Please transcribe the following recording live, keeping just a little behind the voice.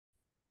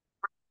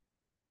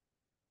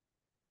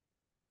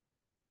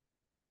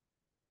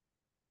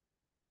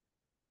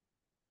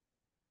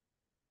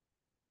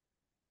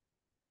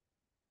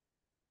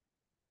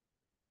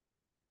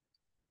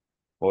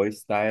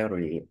voice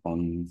diary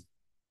on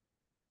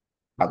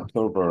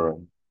October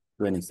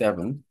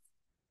 27th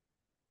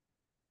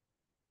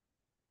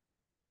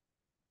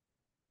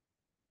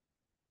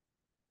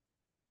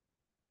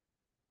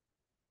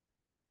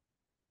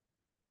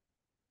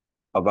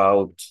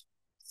about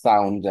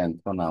sound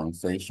and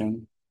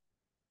pronunciation.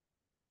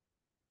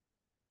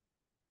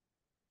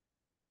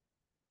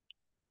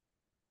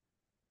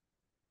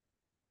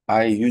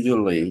 I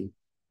usually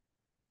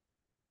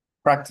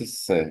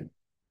practice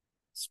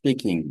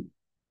speaking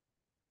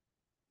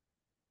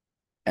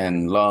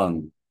and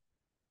learn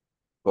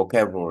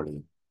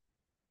vocabulary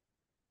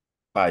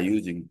by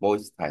using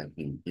voice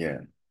typing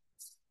here.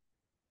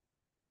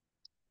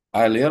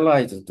 I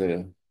realized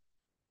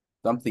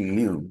something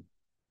new.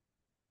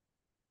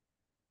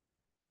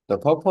 The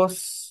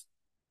purpose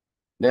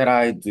that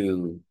I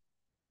do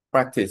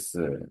practice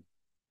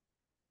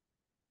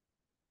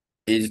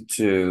is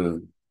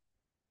to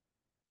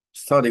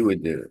study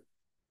with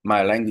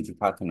my language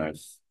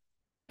partners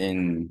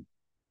in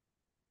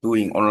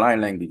doing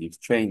online language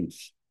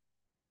exchange.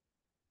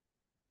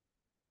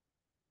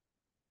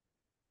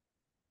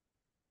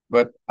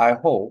 But I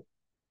hope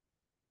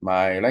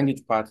my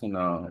language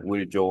partner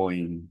will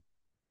join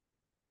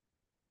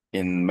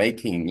in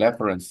making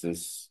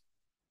references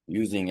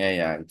using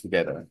AI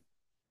together.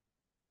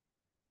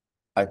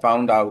 I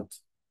found out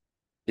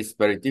it's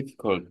very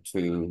difficult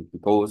to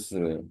because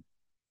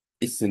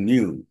it's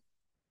new.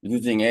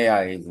 Using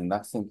AI is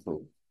not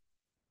simple,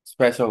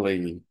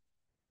 especially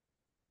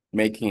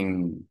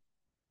making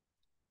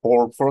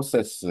whole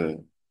process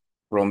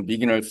from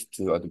beginners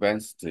to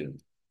advanced,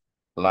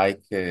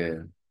 like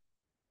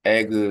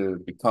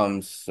egg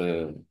becomes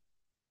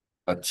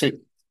a chick.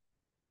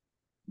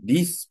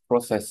 This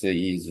process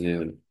is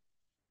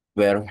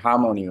very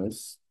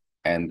harmonious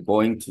and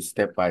going to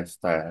step by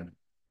step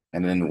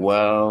and then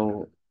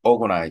well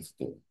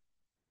organized.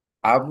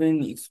 I've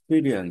been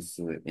experienced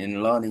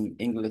in learning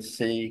English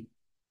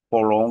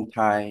for a long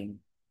time.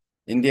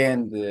 In the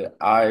end,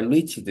 I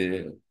reached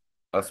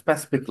a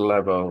specific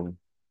level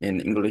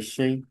in English.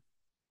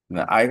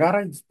 Now, I got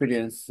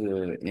experience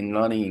in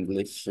learning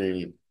English,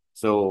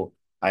 so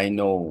I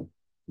know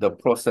the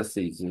process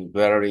is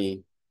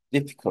very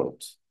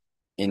difficult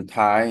in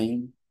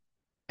time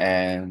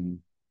and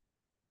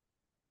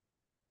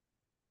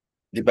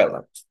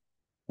developed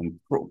and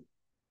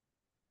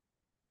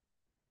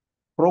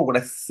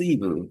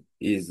progressive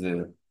is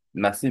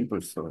not simple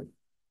story.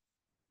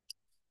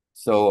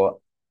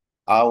 So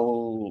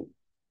I'll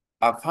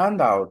I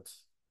found out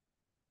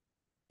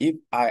if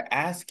I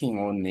asking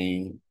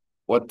only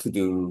what to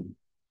do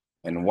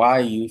and why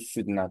you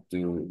should not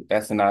do,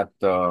 that's not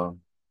the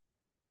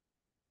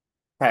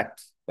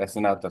fact, that's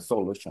not the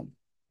solution.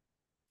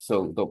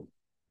 So the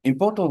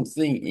important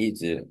thing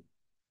is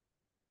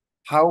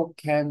how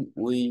can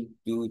we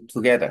do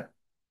together?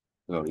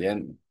 So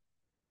then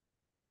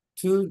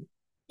to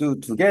do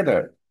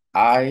together,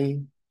 I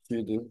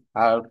should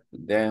help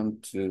them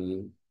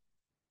to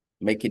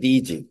make it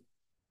easy.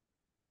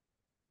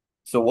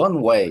 So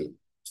one way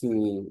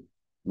to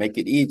make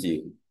it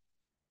easy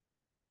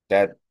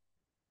that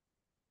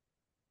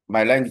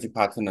my language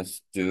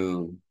partners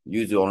to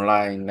use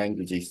online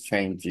language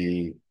exchange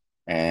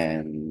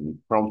and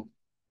prompt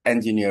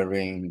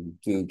engineering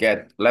to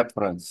get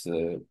reference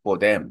for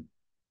them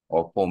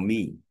or for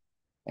me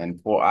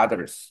and for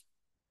others,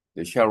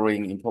 the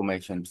sharing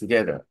information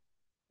together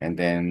and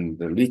then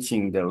the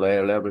reaching the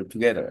level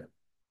together.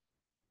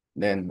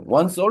 Then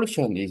one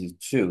solution is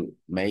to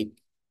make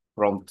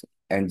prompt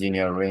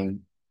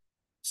engineering,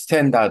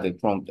 standard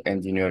prompt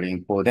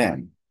engineering for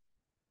them.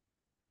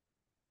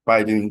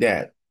 By doing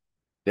that,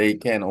 they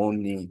can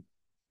only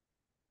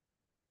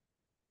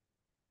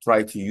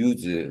try to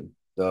use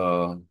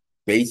the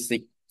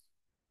basic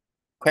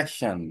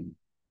question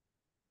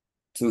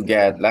to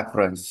get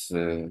reference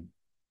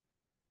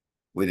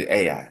with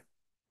AI.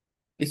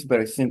 It's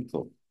very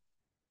simple.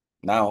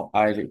 Now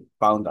I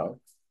found out.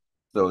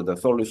 So the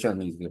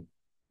solution is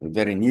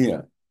very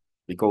near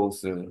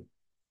because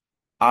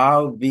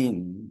I've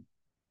been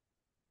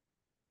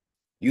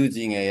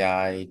using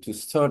AI to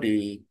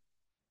study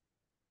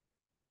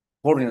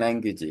foreign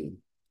language in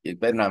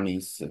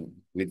Vietnamese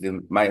with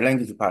my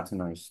language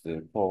partners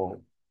for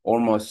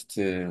almost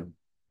the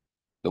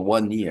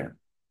 1 year.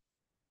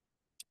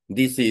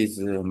 This is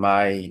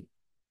my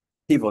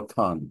pivot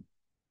time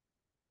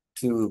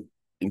to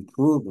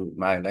improve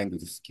my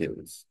language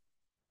skills.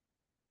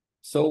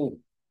 So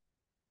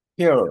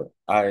here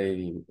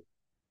I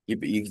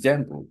give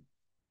example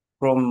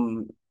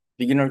from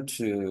beginner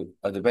to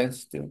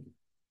advanced.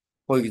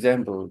 For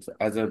example,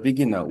 as a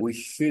beginner, we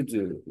should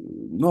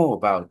know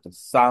about the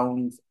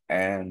sounds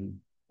and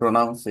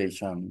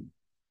pronunciation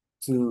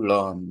to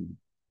learn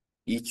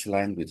each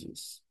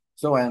languages.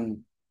 So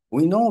when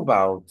we know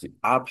about the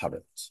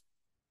alphabet,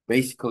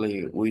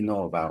 basically we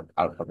know about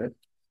alphabet.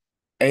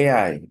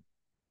 AI,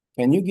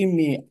 can you give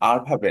me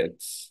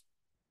alphabets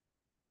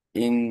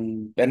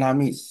in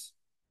Vietnamese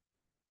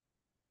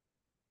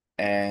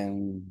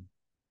and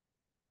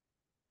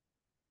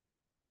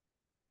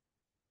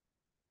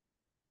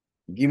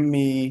give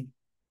me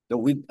the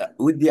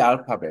with the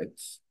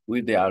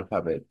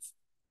alphabet,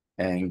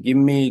 and give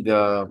me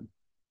the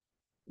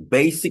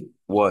basic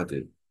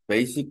word,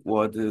 basic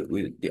word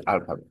with the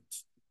alphabet.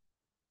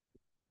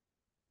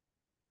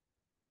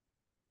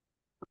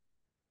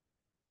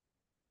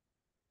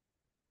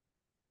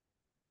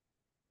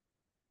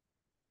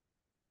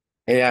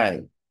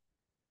 AI,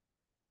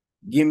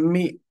 give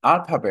me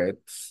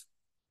alphabets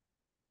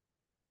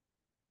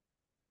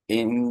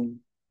in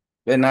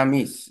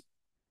Vietnamese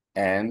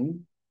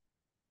and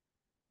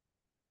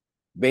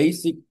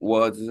basic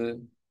words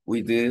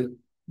with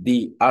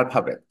the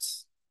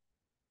alphabets.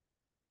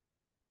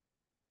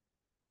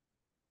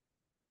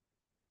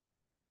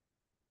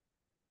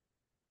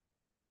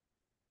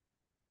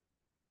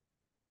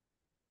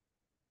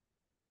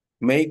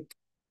 Make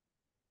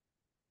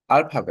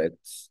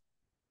alphabets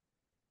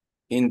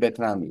in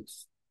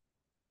Vietnamese.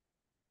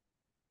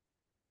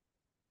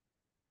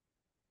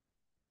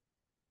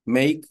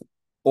 Make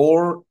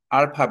all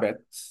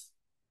alphabets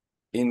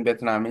in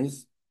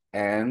Vietnamese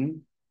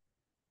and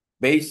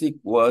basic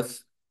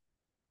words,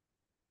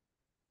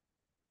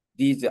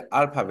 these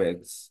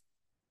alphabets.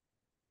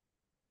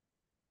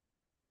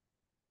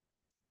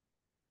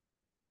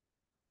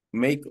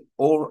 Make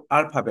all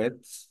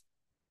alphabets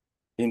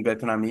in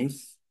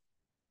Vietnamese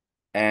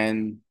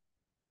and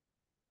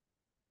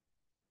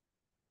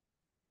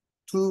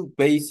two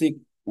basic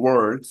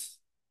words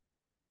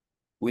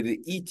with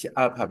each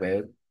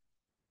alphabet,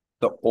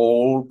 the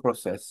whole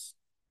process,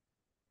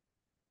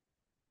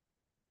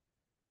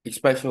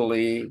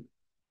 especially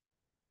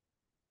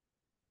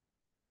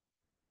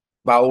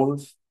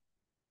vowels,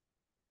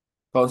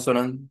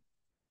 consonant,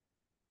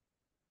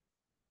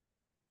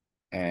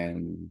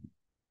 and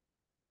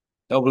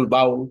double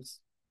vowels,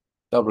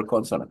 double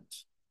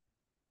consonants.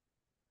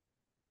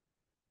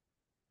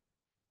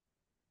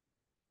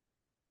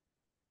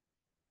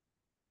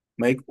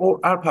 Make all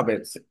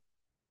alphabets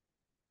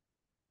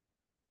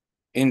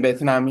in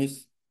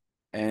Vietnamese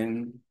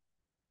and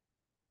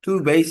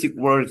two basic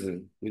words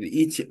with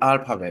each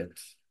alphabet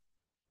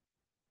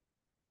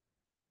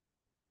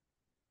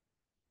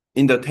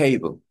in the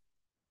table,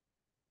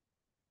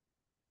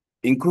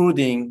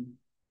 including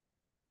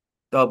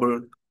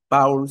double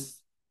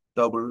vowels,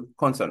 double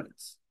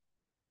consonants.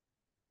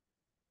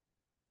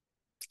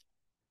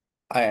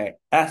 I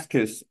asked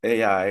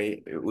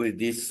AI with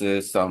this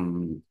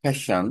some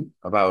question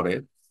about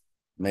it.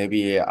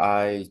 Maybe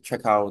I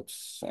check out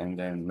and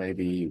then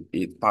maybe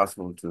it's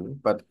possible to.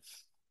 But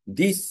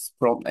this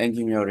prompt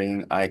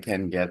engineering, I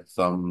can get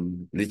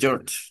some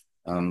result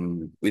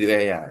with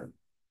AI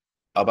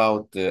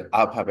about the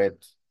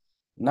alphabet.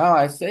 Now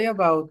I say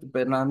about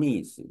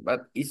Vietnamese,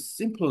 but it's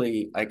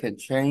simply I can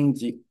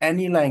change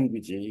any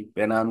language,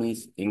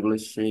 Vietnamese,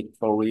 English,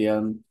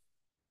 Korean,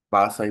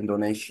 Bahasa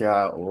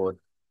Indonesia, or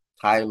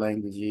Thai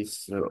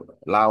languages,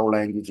 Lao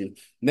language.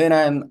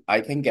 Then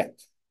I can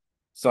get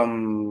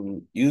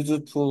some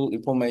useful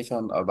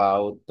information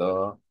about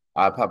the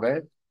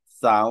alphabet,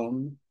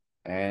 sound,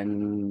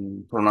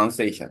 and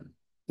pronunciation.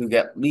 To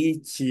get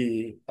each,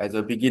 as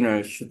a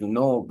beginner, should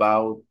know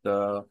about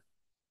the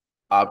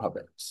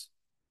alphabets.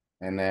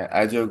 And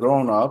as a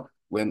grown up,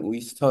 when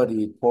we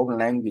study foreign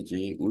language,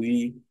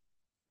 we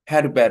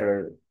had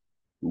better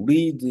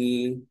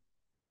read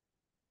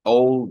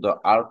all the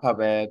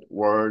alphabet,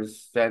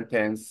 words,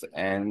 sentence,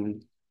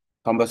 and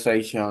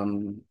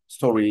conversation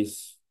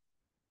stories.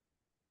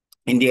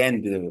 In the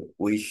end,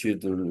 we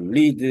should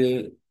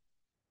read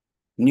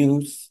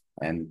news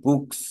and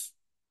books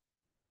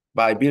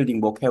by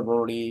building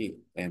vocabulary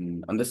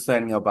and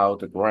understanding about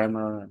the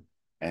grammar.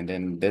 And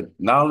then the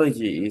knowledge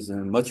is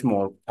much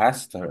more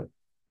faster.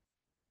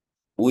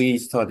 We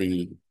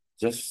study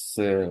just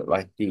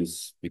like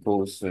this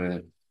because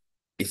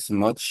it's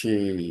much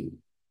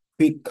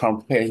quick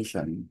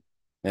comprehension.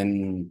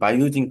 And by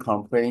using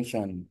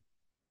comprehension,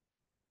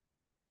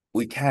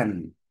 we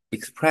can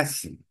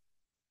express,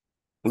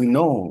 we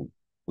know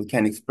we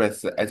can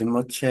express as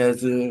much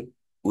as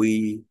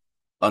we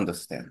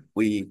understand,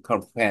 we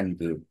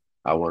comprehend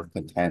our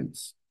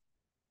contents.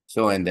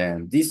 So, and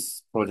then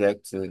this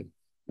project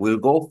will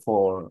go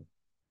for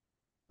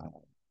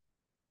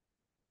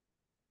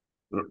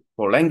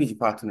language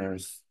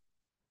partners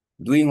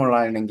doing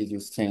online language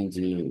exchange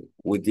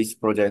with this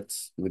project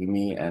with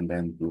me and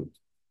then good.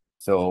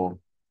 So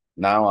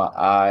now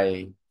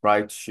I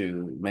try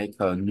to make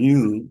a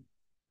new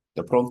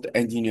the prompt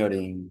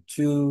engineering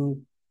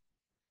to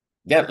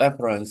get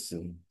reference,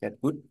 get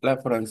good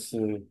reference,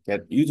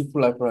 get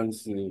useful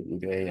reference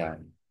with AI.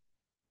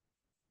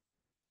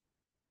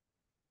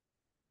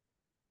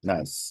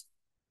 Nice.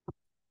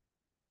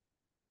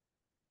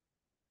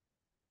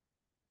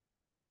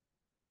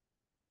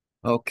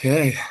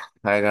 Okay,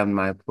 I got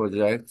my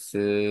project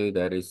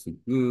that is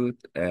good,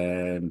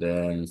 and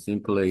then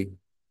simply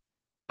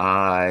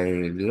I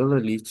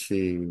really need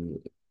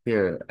to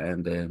here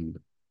and then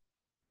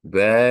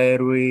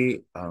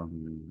very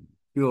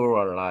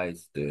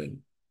pluralized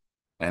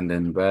and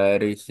then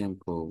very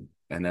simple,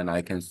 and then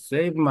I can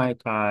save my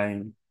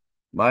time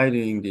by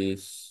doing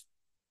this.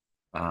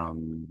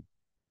 Um,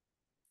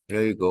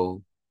 here you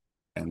go,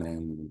 and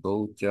then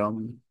go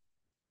jump,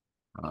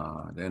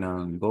 then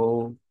I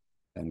go,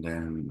 and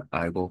then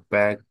I go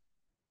back,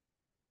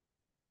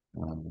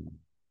 um,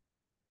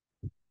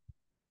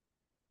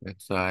 back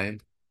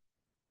side,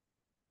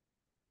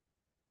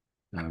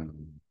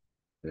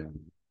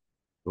 then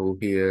go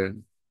here,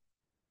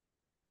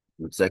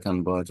 the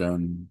second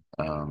button,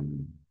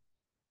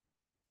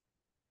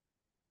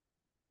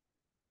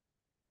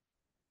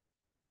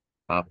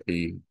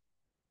 copy,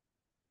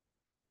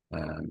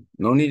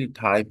 no need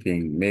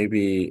typing.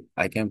 Maybe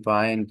I can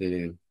find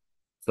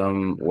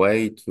some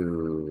way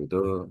to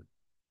do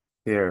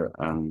here.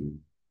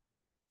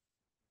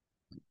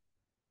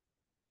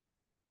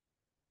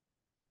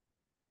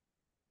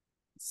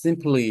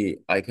 Simply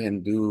I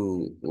can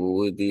do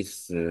with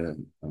this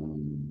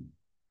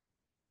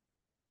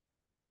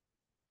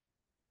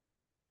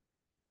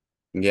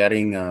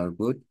getting a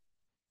good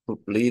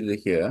lead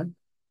here.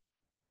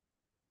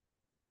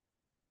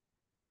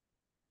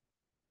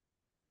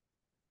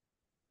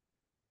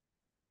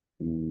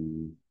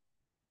 Mm,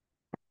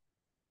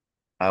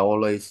 I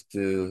always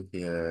do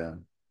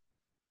here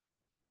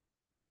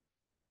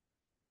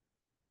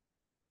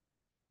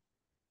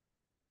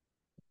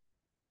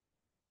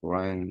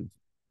run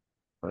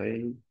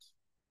page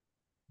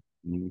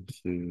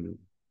into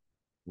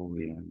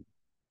Korean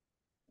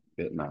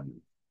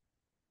Vietnam.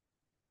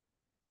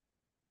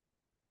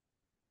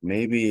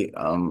 Maybe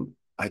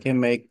I can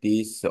make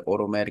this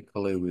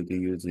automatically with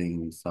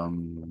using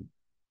some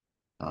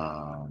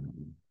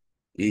um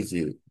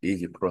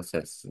easy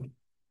process.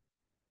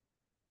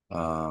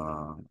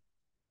 Uh,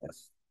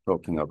 yes,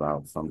 talking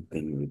about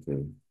something with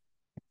the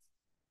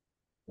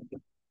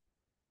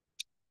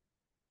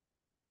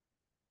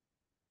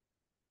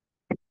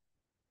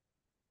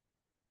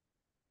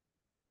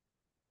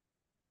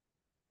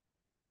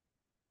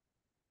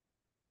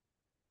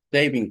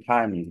saving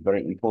time is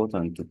very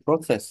important to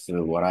process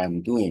what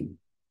I'm doing.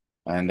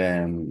 And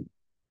then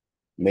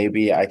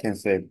maybe I can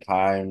save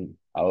time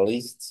at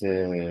least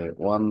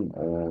 1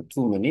 or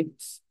 2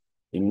 minutes.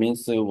 It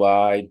means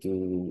I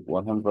do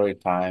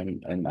 100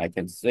 time and I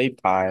can save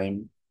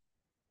time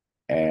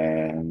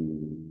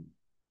and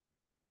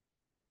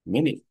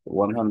minute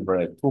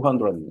 100,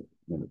 200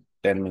 minutes.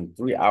 That means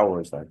 3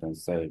 hours I can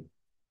save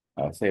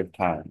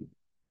time.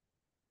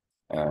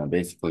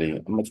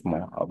 Basically much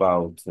more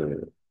about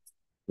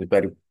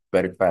very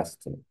very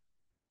fast.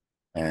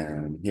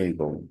 And here you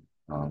go.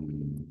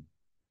 Um,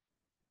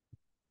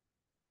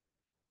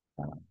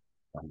 uh,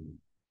 um,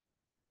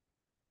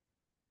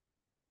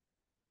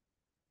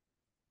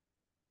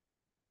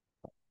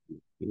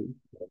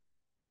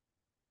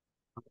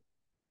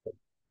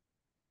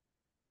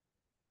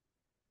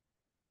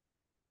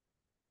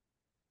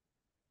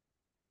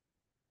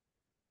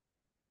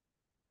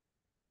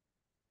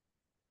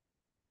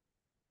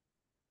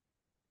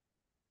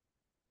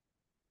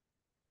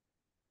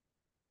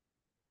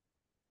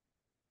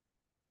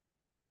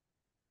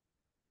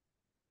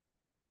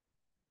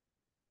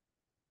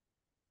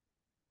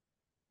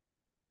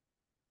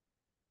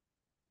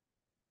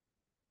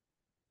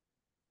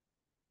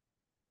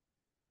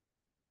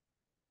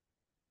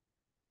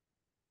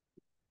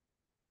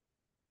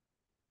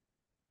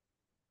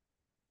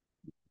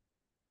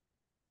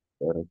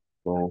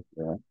 so,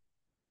 yeah.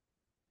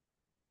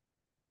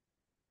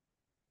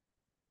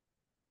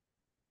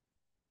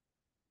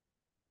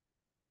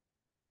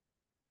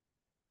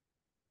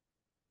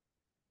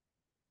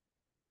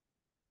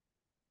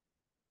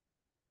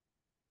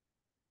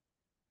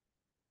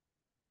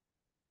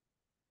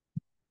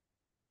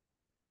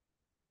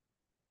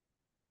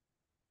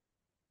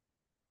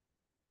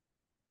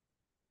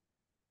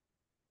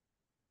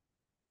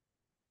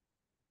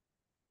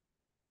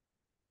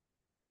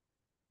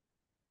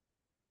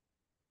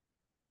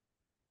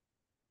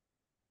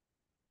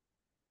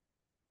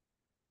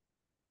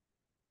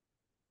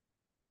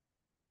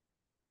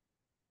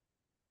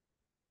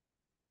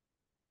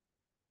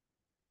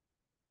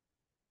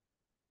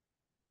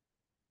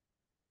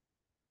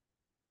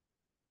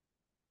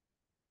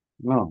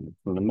 No,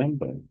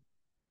 remember.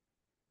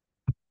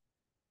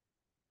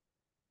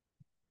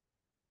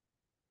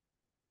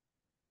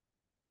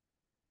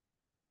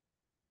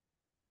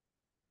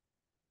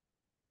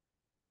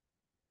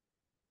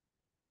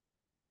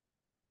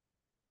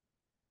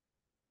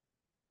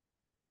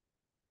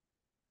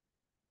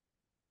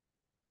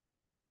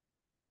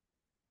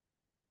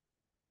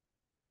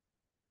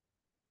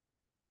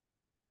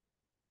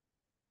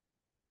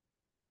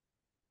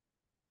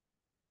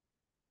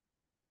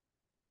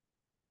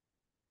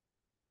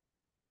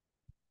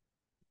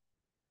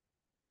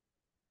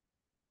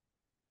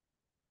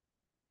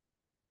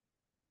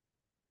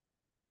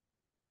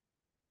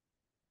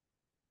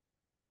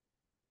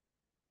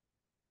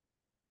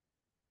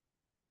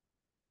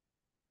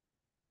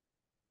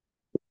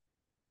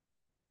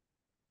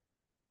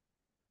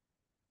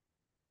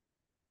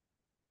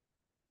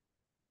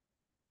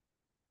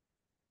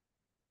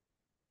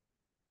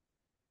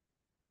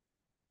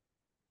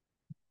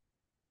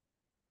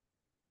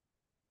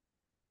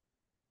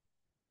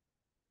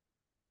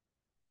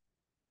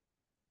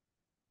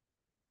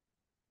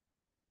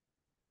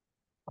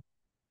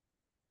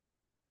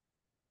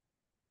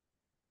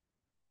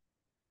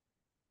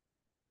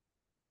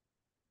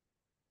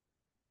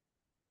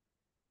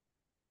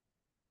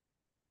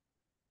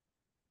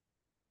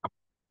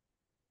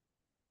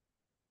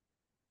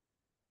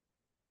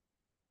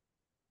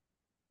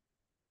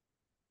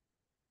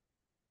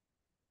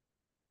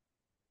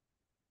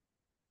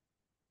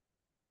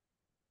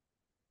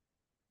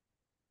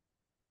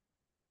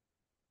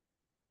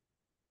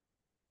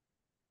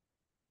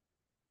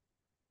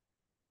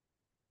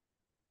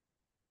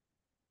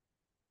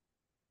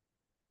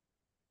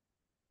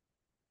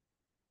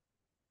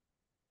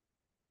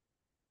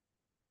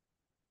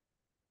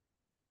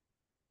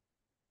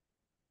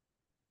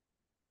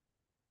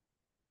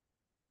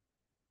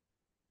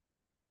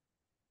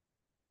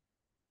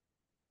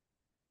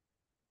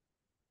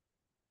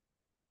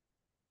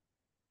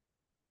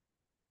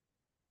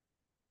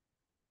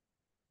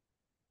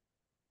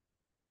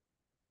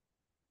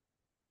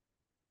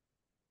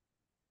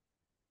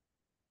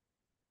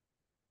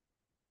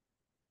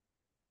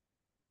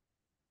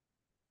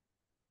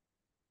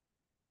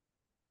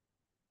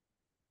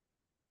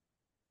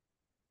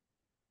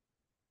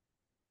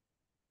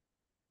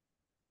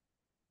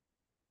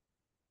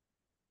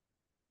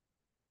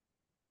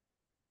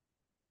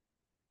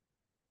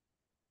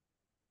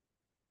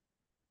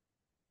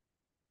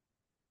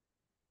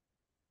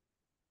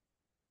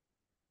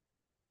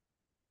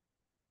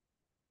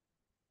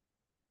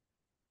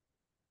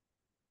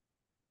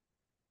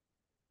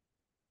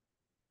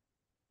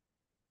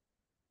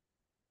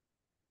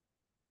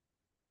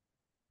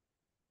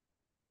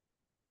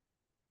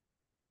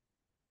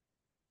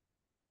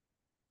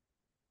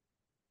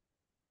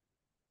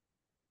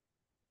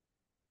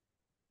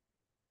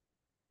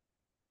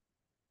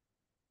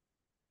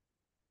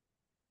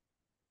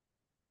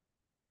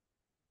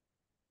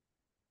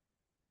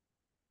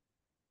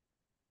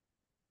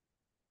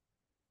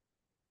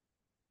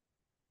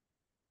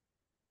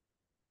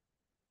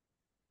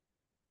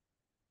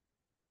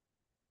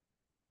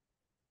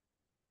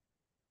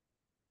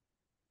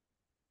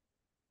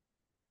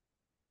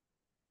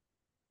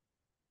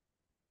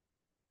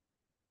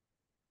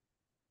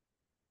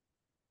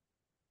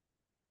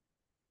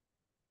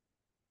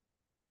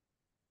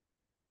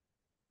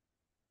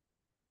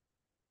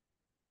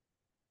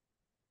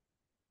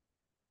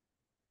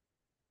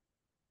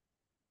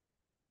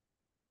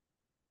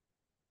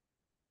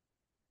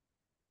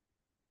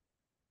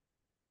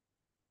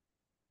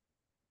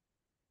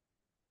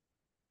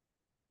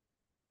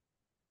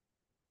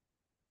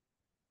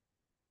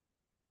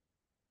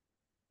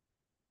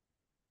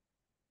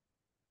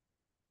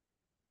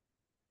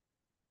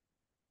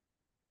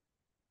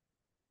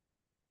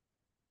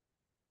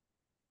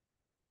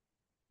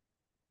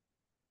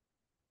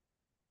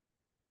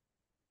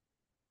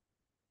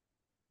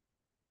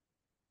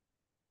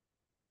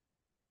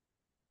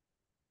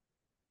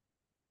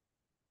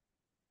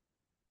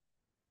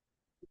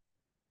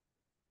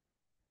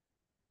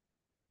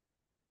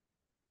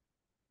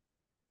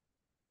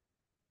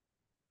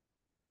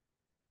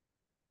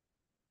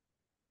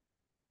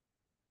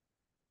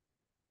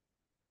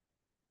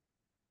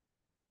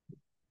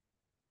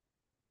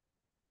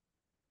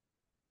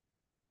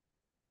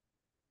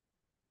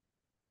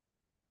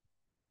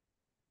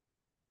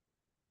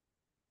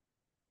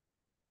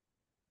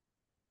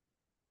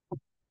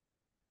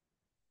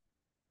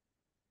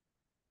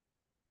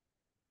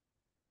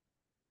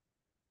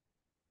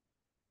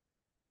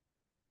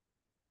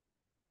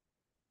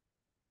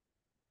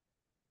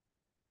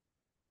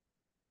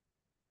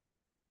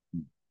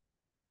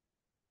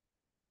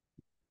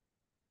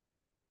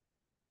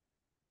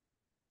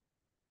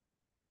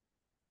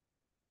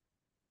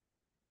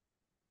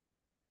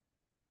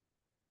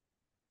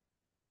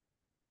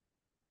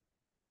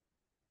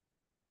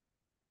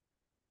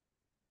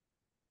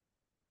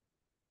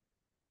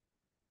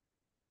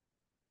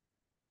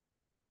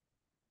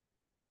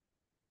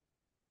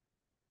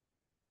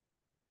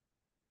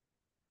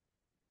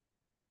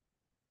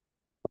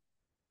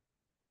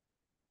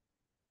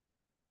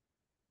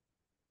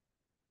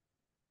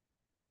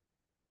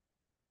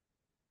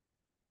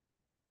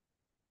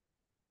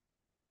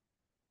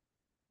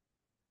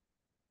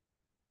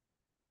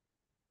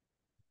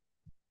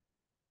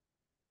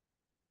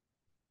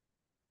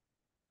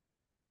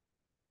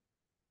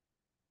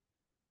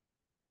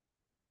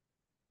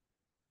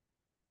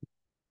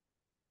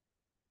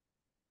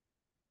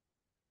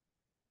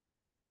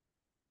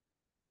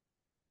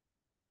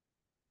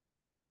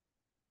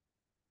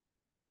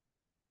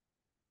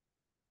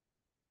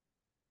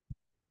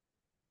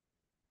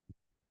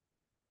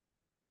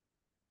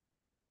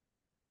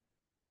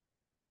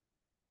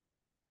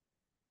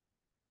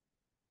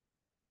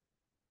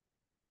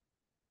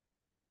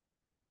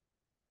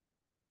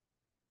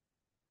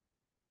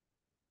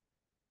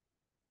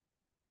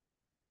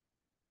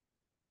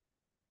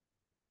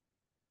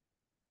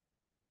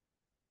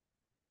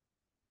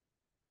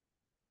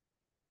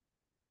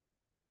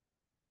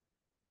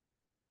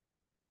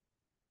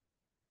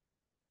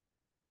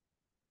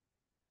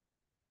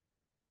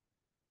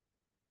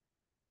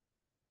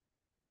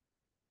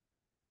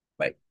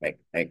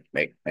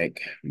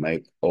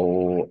 make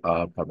all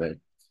alphabet.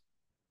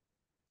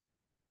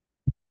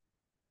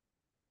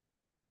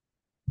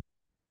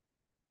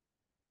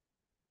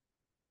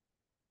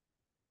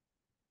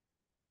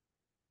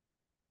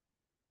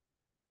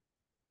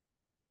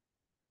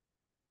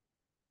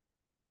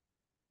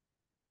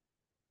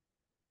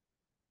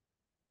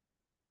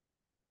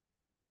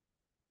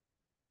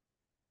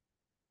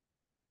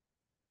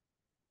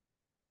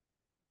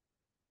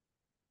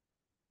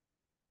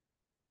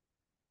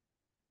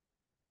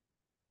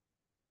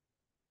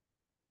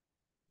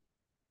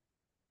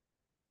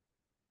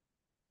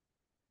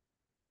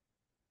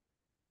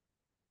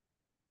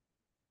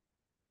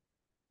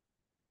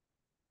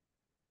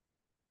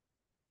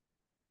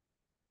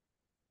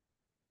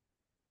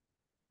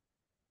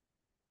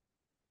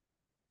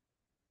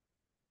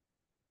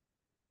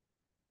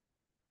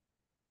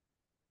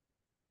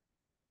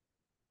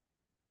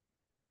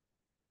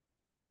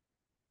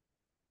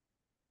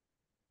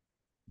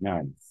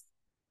 Nice.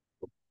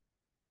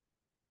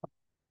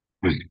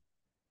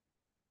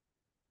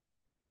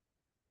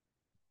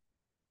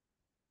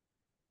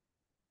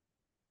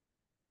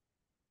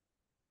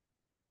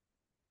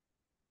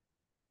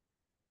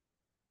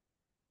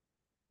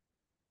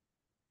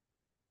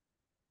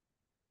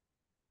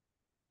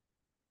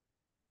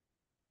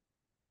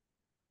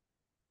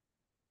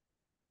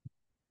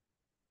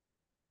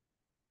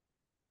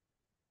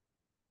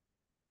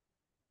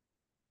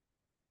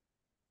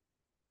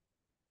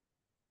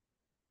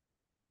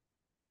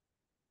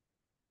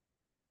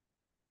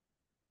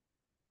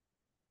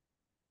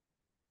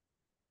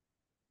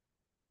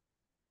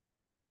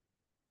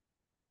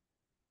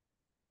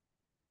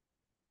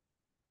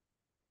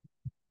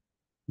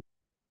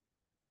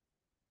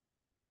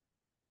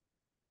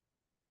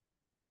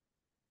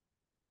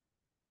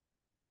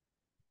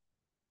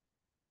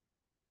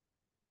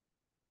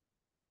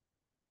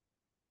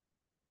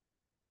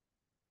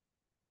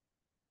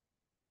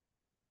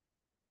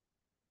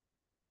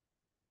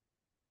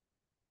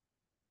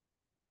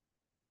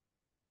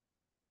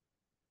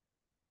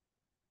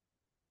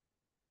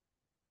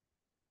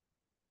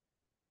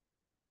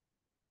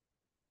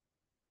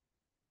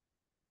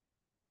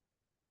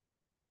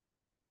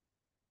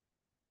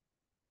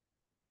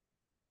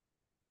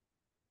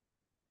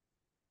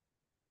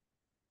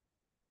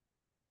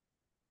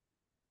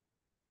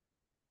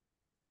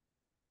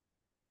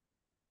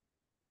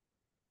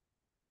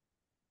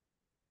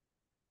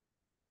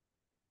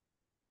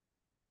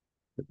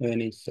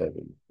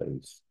 27,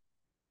 please.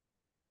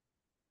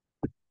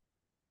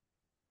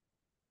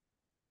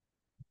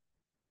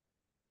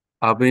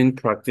 I've been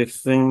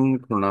practicing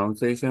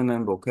pronunciation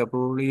and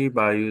vocabulary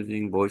by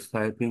using voice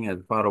typing as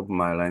part of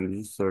my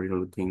language study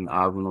routine.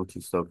 I've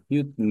noticed a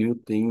few new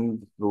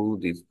things through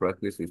this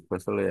practice,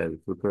 especially as I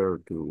prepare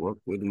to work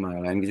with my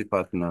language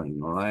partner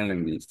in online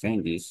language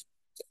exchanges.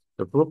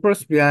 The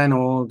purpose behind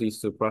all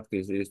this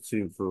practice is to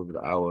improve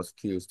our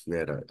skills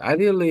together,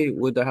 ideally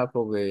with the help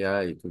of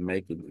AI to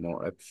make it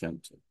more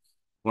efficient.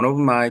 One of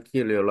my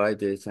key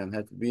realizations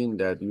has been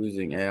that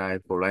using AI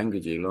for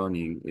language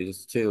learning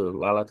is still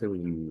relatively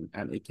new,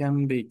 and it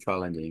can be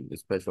challenging,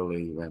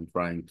 especially when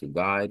trying to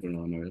guide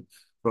learners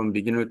from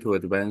beginner to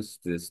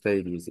advanced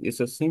stages.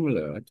 It's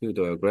similar to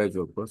the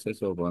gradual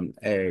process of an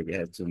egg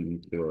hatching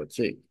into a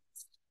chick.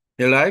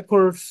 The life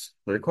course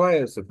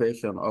requires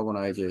patient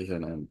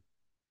organization and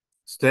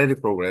steady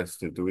progress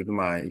with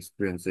my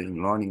experience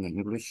in learning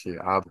English.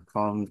 I've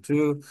come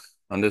to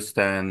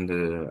understand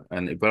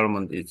an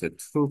environment is a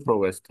true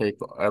progress take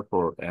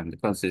effort and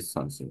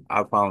consistency.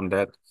 I found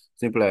that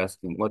simply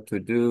asking what to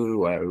do,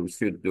 why we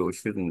should do,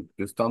 shouldn't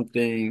do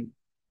something,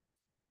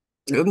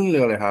 it doesn't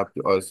really help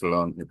us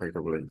learn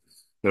effectively.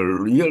 The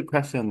real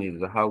question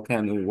is how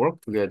can we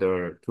work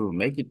together to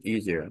make it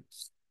easier?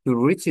 To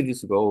reach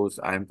these goals,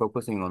 I'm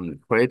focusing on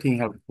creating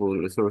helpful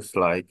resources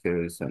like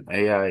an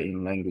AI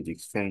in language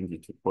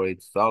exchange to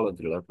create solid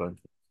reference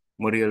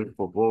material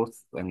for both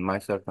and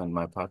myself and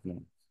my partner.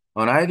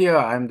 An idea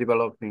I'm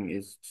developing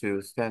is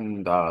to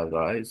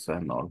standardize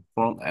an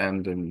front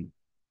end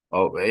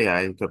of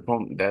AI to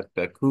prompt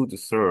that could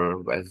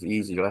serve as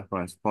easy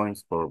reference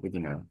points for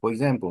beginners. For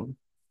example,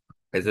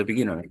 as a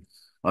beginner.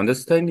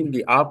 Understanding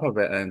the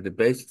alphabet and the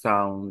basic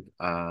sound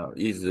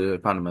is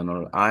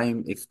fundamental.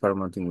 I'm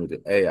experimenting with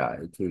the AI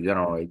to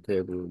generate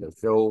tables that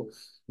show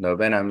the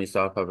Vietnamese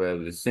alphabet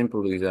with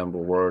simple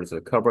example words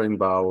covering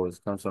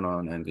vowels,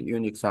 consonant, and the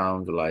unique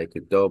sounds like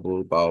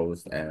double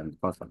vowels and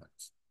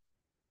consonants.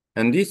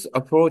 And this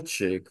approach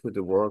could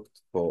work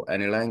for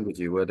any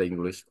language, whether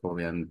English,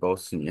 Korean,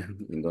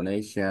 Bosnian,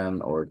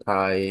 Indonesian, or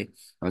Thai.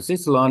 And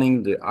since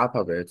learning the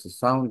alphabet,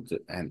 sound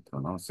and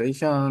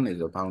pronunciation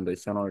is a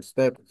foundational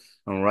step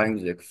in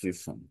language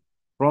acquisition.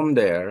 From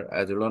there,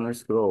 as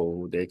learners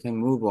grow, they can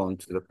move on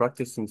to the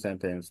practicing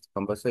sentence,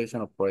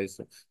 conversational phrase,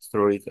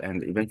 stories,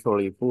 and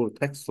eventually full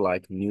text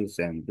like news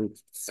and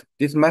books.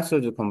 This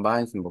method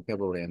combines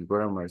vocabulary and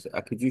grammar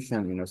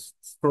acquisition in a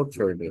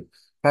structured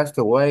passed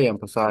away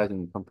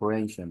emphasizing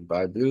comprehension.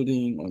 By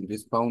building on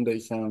this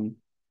foundation,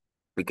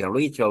 we can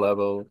reach a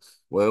level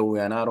where we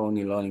are not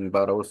only learning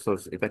but also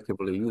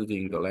effectively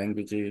using the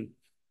language.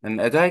 And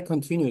as I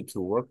continue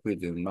to work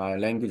with my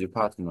language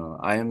partner,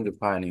 I am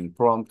defining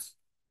prompts.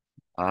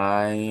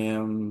 I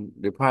am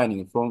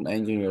defining prompt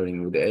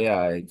engineering with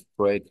AI to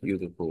create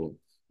useful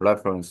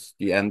reference.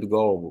 The end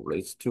goal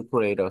is to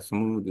create a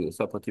smooth,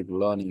 supportive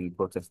learning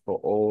process for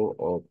all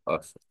of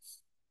us.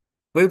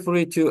 Feel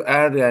free to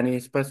add any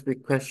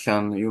specific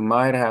question you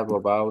might have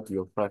about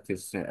your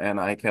practice, and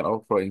I can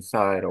offer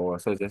insight or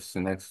suggest the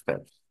next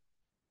steps.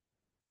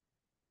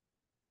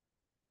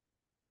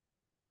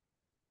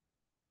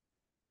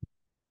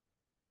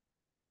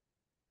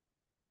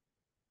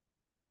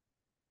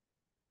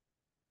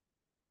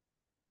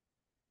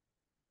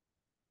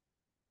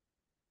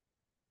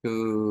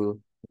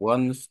 To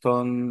one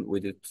stone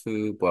with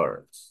two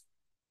birds.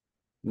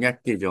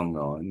 Nhắc cái dòng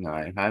nổi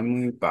ngày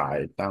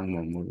 27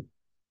 tăng 10.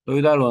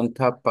 Tôi đã luôn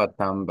thắp và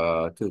tham và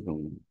thư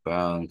dụng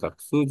và các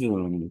số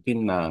dùng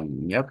tin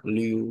nàng nhắc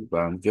lưu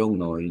và dòng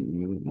nổi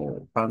như một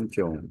phan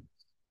trồng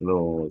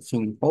rồi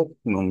sinh hốt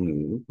ngôn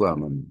ngữ của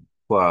mình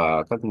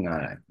qua các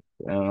ngài.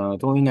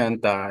 Tôi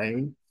hiện tại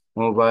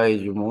mobile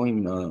dù mỗi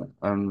mà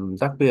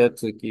đặc biệt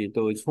khi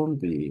tôi chuẩn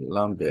bị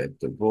làm việc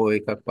với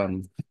các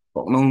bạn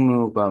học ngôn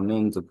ngữ và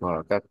nên thực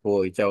hóa các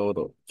buổi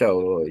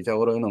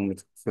trao đổi nông nghiệp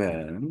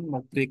phản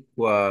mục đích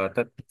của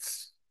tất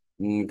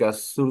các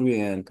sự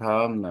kiện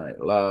tham này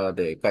là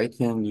để cải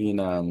thiện kỹ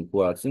năng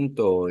của chúng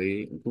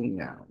tôi cũng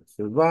nhau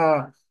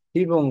và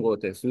hy vọng có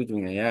thể sử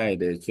dụng AI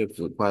để giúp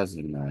sức quá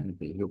trình này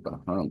thì hiệu quả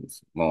hơn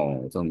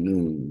một trong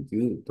những thứ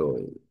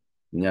tôi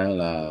như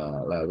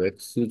là việc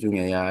sử dụng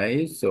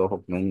AI cho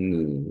học ngôn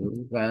ngữ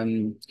và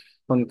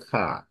con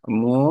khá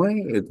mới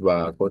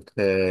và có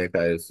thể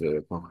cái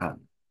sự khó khăn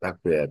đặc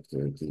biệt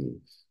thì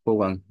cố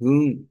gắng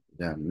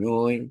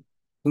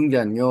hướng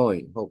dẫn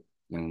nhồi học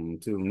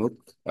từ mức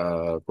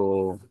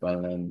cô và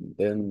lên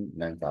đến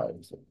nền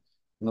tảng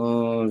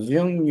nó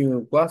giống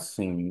như quá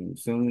trình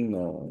sinh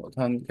nó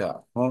tham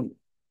khảo hơn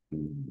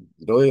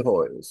đòi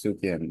hỏi sự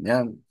kiên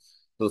nhẫn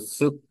tự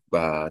sức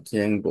và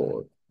tiến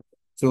bộ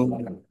chung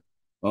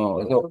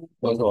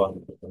그래서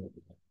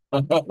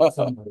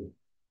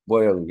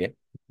뭐예요 그게?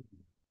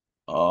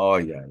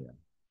 야,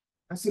 야.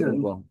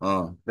 사실은 뭐,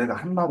 내가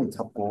한 마리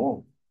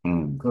잡고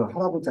음, 그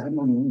할아버지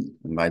할머니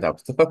많이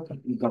잡았어?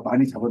 그러니까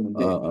많이 어,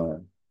 잡았는데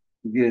어,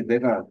 이게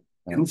내가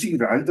어,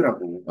 경치기를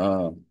알더라고.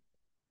 어,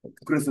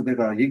 그래서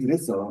내가 얘기를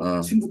했어.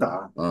 어,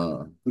 친구다.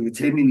 어, 그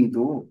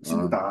재민이도 어,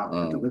 친구다.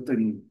 어,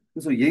 그랬더니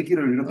그래서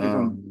얘기를 이렇게 어,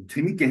 좀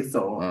재밌게 어,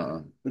 했어.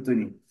 어,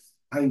 그랬더니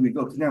아이고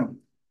이거 그냥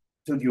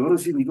저기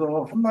어르신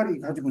이거 한 마리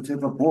가지고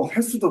제가 뭐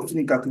할 수도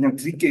없으니까 그냥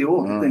드릴게요.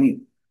 어, 했더니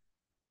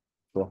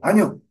또,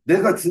 아니요,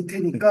 내가 줄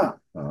테니까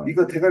어,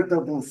 이거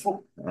대갈다구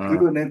속 어,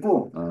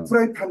 긁어내고 어,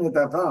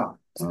 프라이팬에다가 어,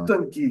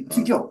 굽던 기 어,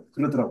 튀겨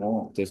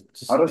그러더라고. 저,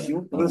 알았슈?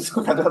 어,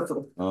 그래서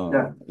가져왔어.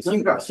 야,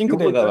 경이가 요거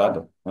싱크대에다 있잖아.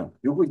 놔둬.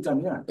 요거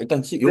있잖냐.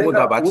 일단 요거 다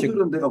내가 마치고,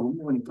 오늘은 내가 못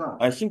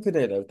먹으니까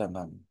싱크대에다 일단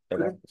놔.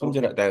 그래?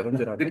 오케이. 내가 야,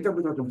 손질할게.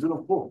 냉장고에다 좀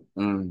넣어놓고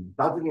음,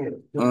 나중에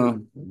저기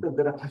음, 일단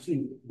내가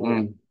다시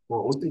음,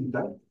 올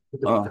때니까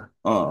그때 먹자.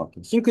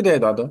 오케이. 싱크대에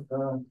놔둬.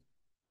 어,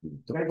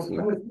 야 이거 Tức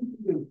방에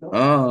숨기게 있어?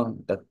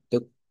 Đặt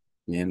tức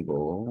nhiên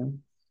bố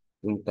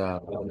chúng ta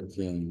có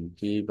thiền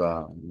chi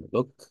vào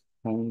lúc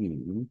không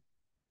những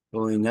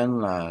tôi nhân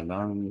là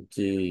đang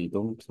chỉ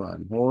đúng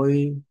phản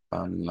hối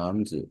bạn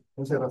làm gì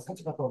동생아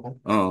사진 갔다 와.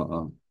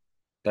 ờ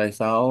tại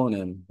sao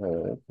nên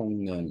hồ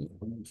không nên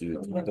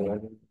chịu chúng tôi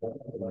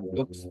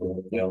lúc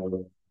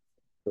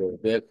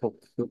về khắc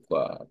kết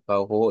quả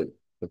cao hội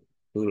thực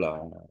tức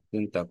là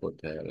chúng ta có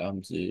thể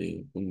làm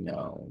gì cùng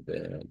nhau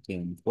để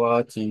tiến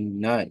quá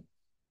trình này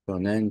trở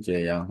nên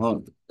dễ dàng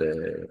hơn để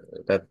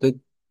đạt được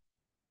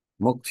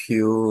mục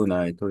tiêu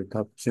này tôi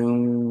tập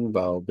trung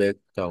vào việc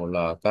tạo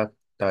là các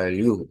tài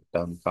liệu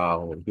đảm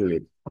bảo hiệu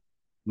lực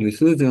như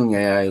sử dụng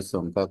AI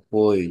trong các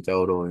buổi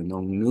trao đổi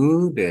ngôn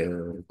ngữ để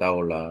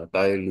tạo là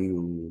tài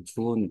liệu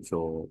chuẩn cho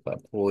các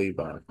buổi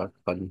và các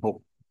văn học.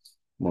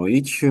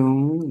 Mỗi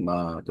chương mà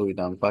tôi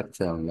đang phát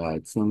triển là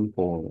chương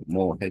của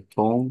một hệ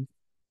thống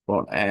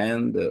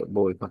front-end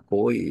buổi các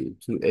buổi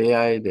to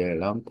AI để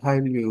làm tài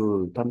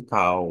liệu tham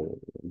khảo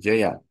dễ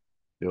dàng.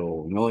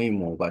 Rồi nói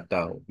một bắt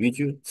đầu ví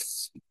dụ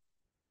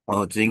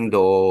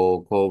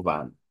진도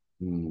고반,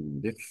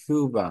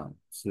 휴방,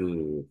 sự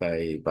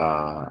cày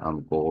và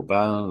cổ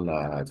ban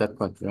là rất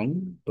quan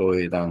trọng.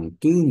 Tôi đang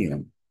tư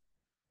niệm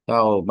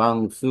sau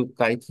bằng sự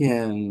cải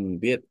thiện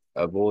biết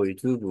ở với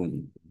thứ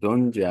vùng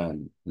đơn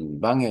giản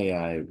bằng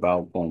AI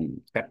bao gồm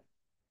các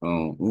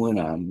nguyên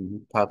âm,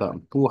 phát âm,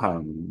 thu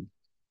hàm,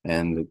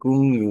 and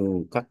cũng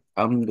như các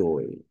âm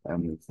đổi,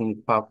 phương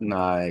pháp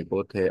này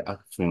có thể áp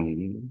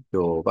dụng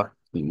cho bất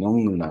kỳ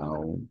ngôn ngữ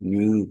nào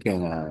như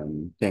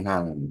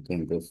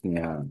tiếng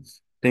Bosnia,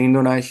 tiếng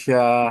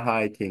Indonesia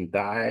hay tiếng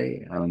Thái,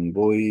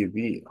 với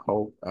vị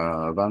học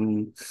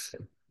văn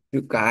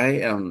chữ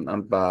cái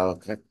và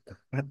các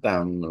phát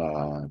âm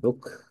là lúc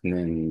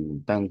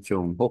nên tăng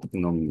trung hốc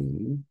ngôn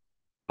ngữ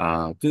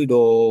từ đó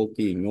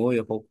kỳ ngôi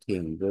hốc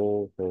thiền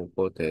vô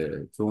có thể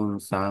chuyển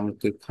sang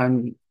thực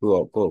hành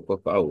của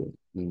cầu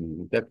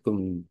Các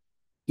công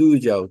tư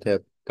giàu theo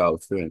câu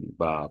chuyện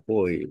và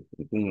bồi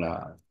cũng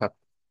là các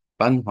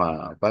văn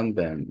hóa văn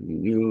bản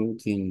như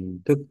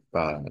hình thức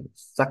và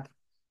sắc.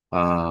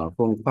 À,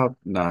 phương pháp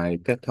này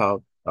kết hợp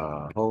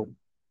hô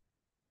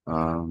à,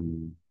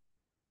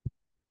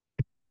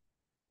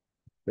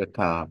 kết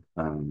hợp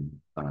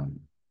à,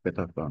 kết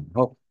hợp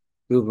hô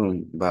tư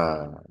vựng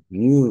và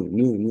như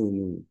như như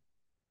như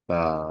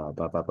và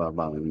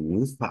bằng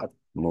ngữ pháp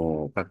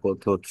một các cô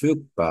tổ chức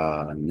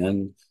và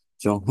nhân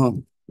trong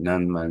hơn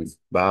nên mình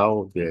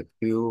báo về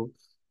cứu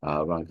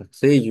bằng các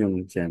xây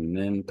dựng trên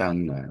nền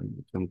tảng này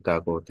chúng ta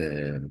có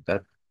thể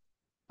đặt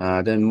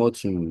đến một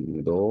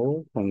trình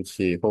độ không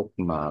chỉ học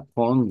mà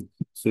còn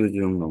sử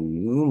dụng ngôn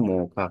ngữ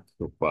một cách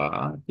hiệu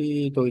quả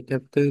thì tôi tiếp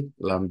tục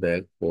làm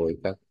việc với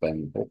các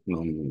bạn học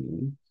ngôn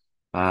ngữ.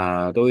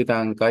 Tôi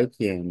đang cải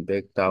thiện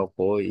việc trao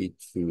đổi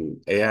từ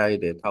AI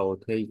để thao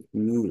thay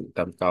như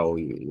tạm cầu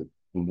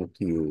mục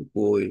tiêu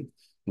cuối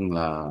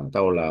là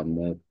đâu là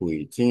một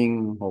quy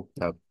trình học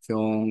tập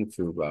chung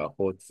và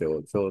hỗ trợ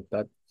cho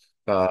tất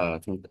cả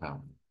chúng ta.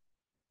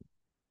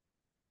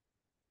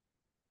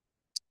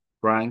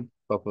 Frank,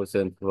 purpose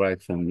and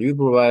direction. You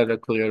provide a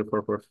clear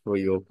purpose for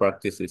your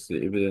practices,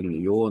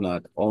 even you're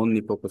not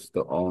only focused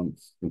on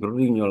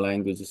improving your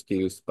language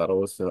skills, but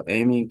also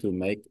aiming to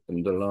make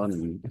the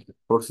learning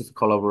process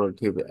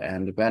collaborative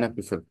and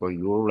beneficial for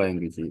your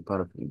language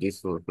development.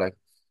 This will reflect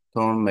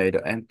tone made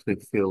entry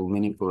feel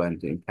meaningful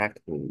and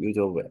impactful. Use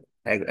of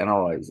egg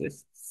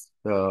analysis.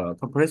 The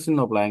comparison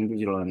of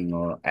language learning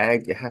or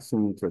egg has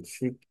been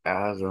treated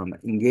as an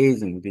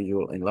engaging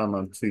visual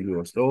environment to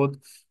your thought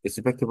it's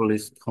effectively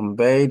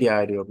convey the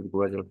idea of the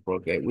gradual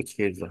progress, which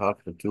is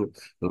helpful to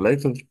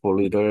related for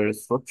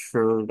leaders,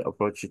 structured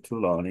approach to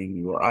learning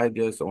your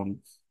ideas on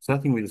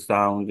starting with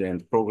sound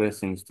and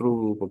progressing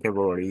through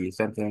vocabulary,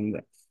 sentence,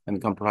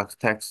 and complex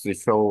text to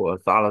show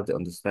a solid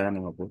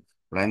understanding of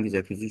language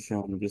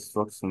acquisition. This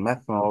structural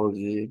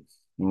methodology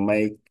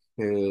make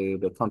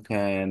the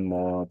content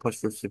more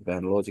persuasive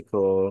and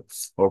logical,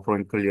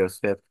 offering clear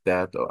steps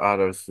that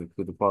others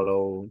could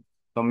follow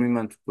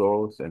commitment to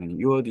growth and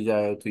your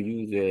desire to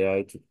use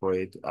AI to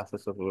create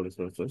accessible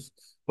resources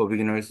for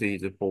beginners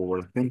is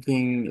forward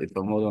thinking. It's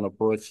a modern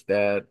approach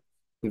that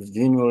could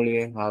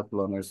genuinely help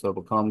learners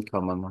overcome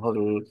common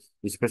hurdles,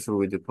 especially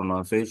with the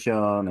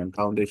pronunciation and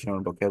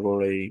foundational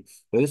vocabulary.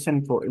 The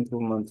reason for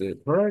improvement is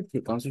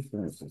priority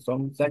consistency.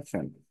 Some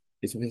section,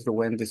 especially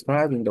when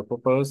describing the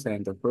purpose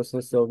and the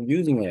process of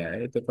using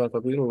AI, the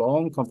a bit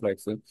long,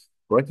 complex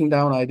breaking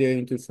down idea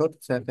into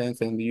short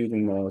sentence and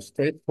using more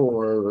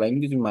straightforward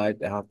language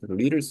might help the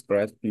readers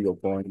grasp your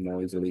point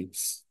more easily.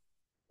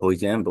 For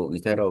example,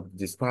 instead of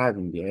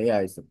describing the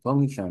AI's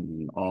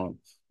function on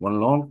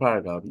one long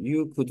paragraph,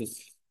 you could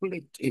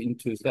split it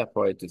into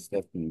separate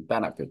steps and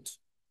benefits.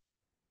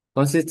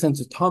 Consistent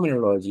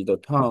terminology, the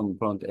term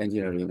prompt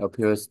engineering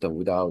appears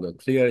without a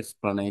clear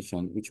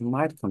explanation, which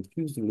might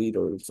confuse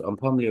readers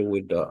unfamiliar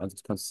with the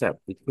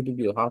concept. It could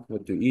be helpful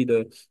to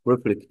either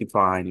briefly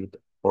define it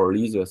or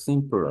use a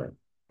simpler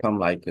term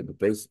like the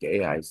basic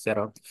AI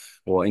setup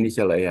or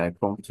initial AI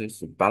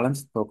prompts.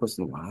 Balanced focus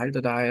while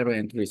the diary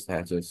entries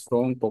has a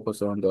strong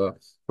focus on the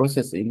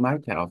process. It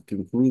might help to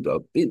include a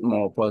bit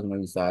more personal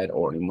insight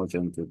or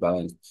emotion to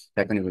balance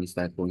technical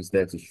insight for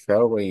instead of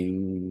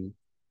sharing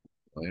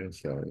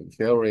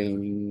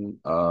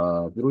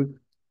group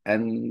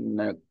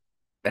and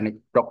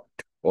anecdote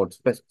or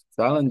specific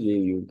challenge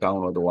you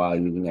encountered while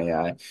using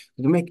AI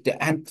to make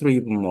the entry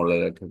even more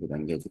relative and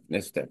engaging.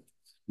 Next step,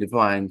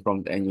 define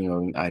prompt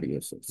engineering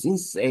ideas. So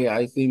since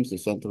AI seems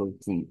essential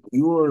to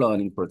your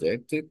learning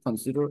project,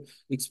 consider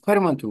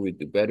experimenting with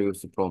the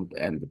various prompt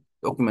and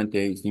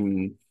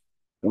documentation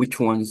which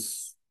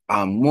ones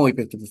are more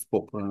effective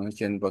for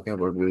pronunciation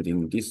vocabulary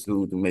building. This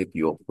would make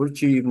your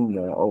approach even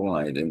more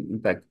organized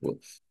and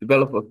impactful.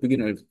 Develop a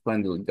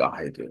beginner-friendly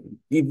guide.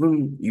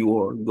 Even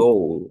your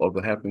goal of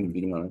helping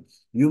beginners,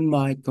 you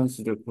might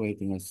consider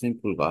creating a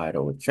simple guide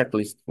or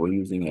checklist for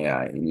using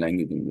AI in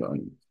language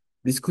learning.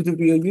 This could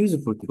be a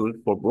useful tool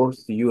for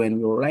both you and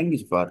your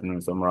language partner,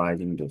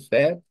 summarizing the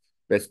steps,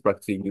 best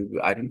practice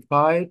you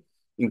identified,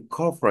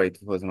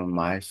 incorporate personal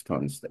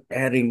milestones,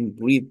 adding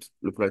brief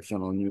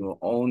reflection on your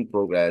own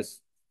progress,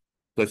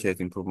 such as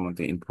improvement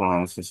in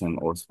pronunciation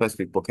or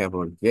specific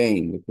vocabulary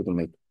gain, that could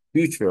make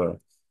future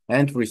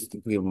entries to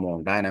feel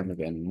more dynamic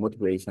and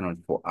motivational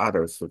for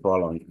others to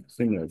follow a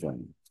similar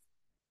journey.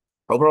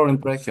 Overall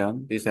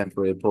impression, this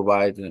entry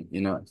provides,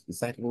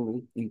 insightful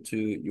look into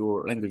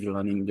your language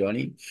learning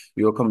journey.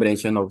 Your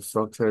combination of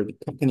structured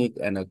technique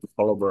and a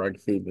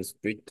collaborative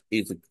spirit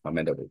is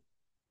commendable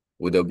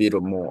with a bit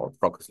of more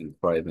focusing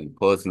private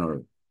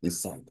personal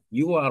insight.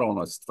 You are on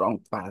a strong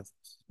path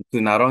to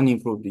not only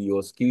improve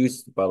your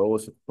skills, but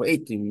also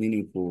creating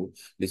meaningful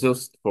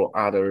resources for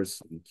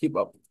others and keep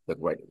up the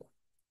great work.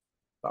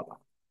 Bye-bye.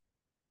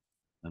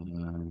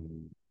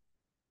 Um,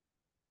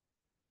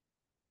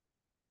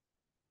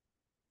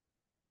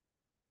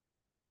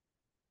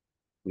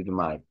 with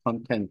my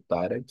content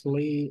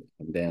directly,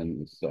 and then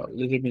it's a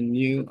little bit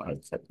new. I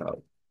check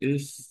out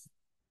this.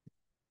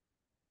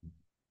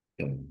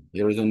 Okay.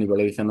 Here is an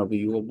evaluation of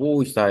your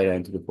voice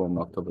identity from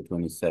October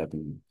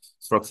 27.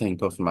 Structuring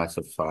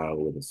Toastmaster file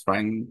with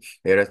strength,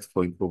 areas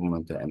for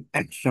improvement, and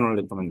action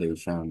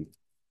recommendation.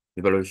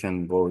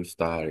 Evaluation voice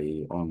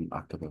diary on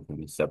October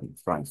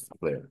 27th. France,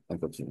 Blair, and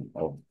continuing.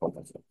 Oh,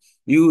 professor.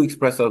 You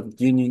express a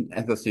genuine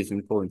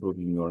enthusiasm for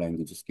improving your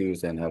language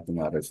skills and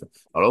helping others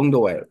along the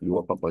way.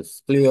 Your purpose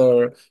is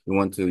clear. You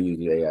want to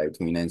use AI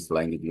to enhance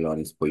language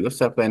learning for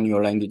yourself and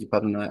your language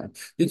partner.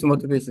 This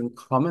motivation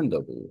is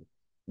commendable.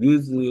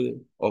 Use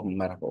of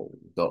metaphor.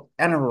 The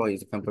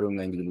analyze comparing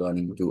language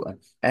learning to an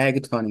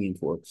egg turning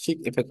into a chick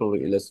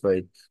effectively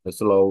illustrate the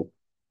slow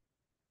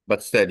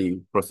but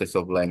steady process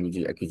of language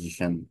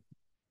acquisition.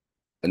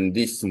 And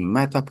this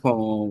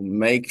metaphor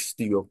makes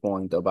your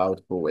point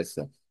about progress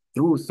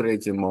through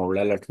threads more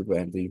relative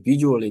and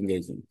visual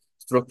engaging,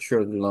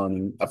 structured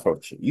learning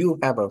approach. You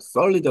have a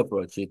solid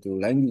approach to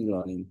language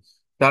learning,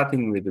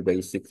 starting with the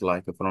basics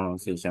like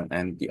pronunciation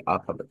and the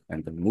alphabet,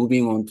 and then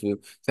moving on to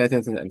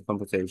sentences and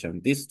conversation.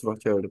 This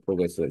structured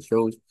progress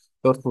shows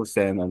thoughtful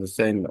and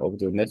understanding of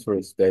the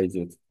natural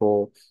stages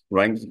for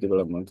language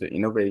development,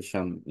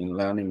 innovation in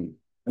learning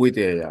with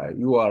AI.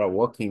 You are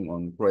working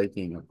on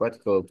creating a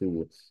practical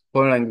tool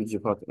for language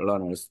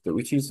learners,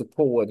 which is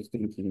forward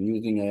thinking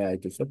using AI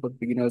to support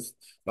beginners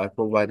by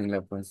providing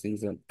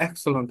references, an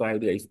excellent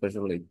idea,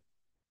 especially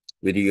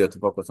with you to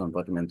focus on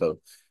fundamental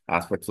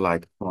aspects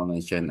like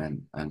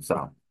pronunciation and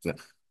sound. So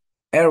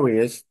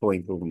areas for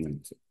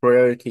improvement,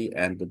 priority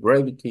and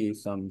brevity,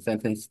 some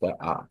sentences that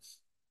are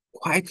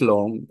quite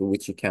long,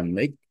 which can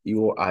make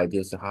your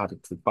ideas hard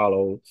to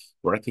follow,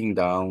 breaking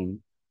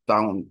down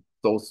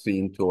those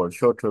into a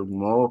shorter,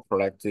 more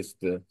practiced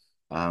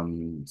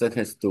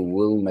sentence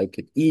will make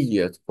it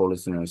easier for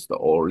listeners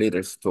or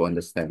readers to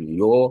understand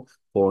your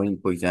point.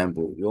 For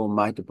example, you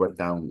might break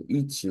down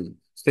each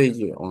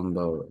stage on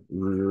the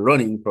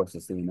learning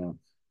process in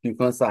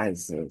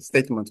concise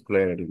statement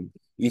clarity.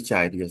 Each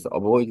idea is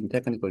avoiding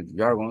technical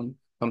jargon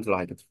comes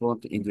like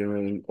prompt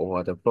engineering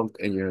or the prompt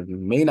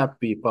engineering may not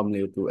be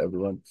familiar to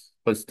everyone,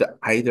 but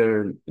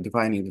either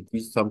defining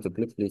these terms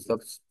briefly,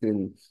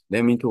 substituting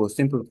them into a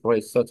simple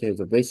phrase such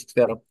as a basic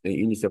setup,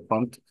 the initial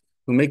prompt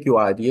to make your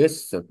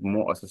ideas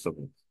more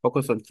accessible.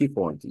 Focus on key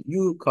points.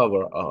 You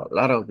cover a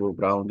lot of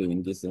ground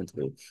in this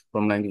entry,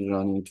 from language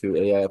learning to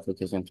AI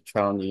application to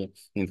challenging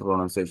in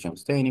pronunciation.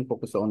 Staying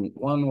focused on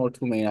one or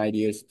two main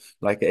ideas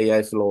like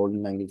AI slow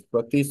language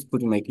practice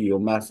could make your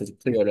message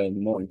clearer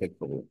and more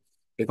impactful.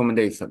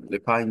 Recommendation.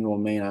 Define your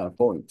main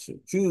points.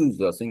 Choose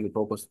a single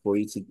focus for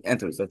each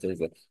entry, such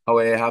as how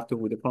I have to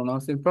with the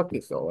pronouncing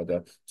practice or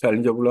the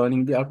challenge of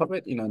learning the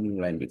alphabet in a new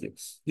language.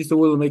 This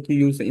will make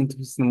you use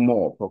interest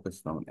more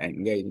focused on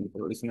engaging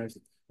for listeners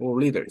or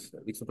readers.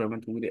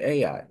 Experiment with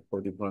AI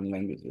for different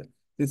languages.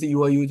 Since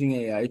you are using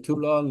AI to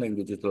learn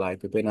languages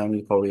like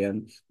Vietnamese,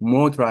 Korean,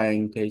 more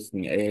trying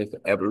testing AI's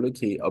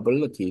ability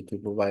to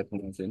provide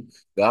promotion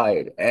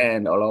guide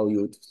and allow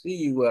you to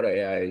see where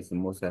AI is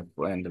most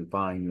helpful and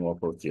refine your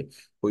approach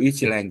for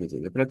each language.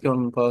 Reflect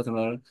on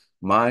personal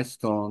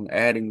milestone,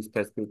 adding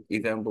specific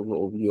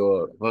example of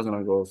your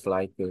personal goals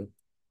like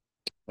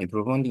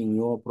improvement in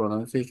your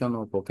pronunciation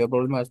or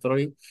vocabulary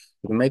mastery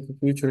to make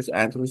future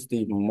entries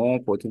even more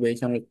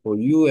motivational for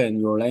you and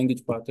your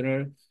language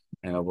partner.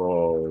 And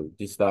overall,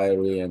 this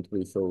diary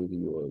entry shows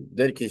your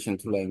dedication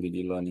to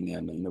language learning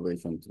and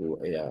innovation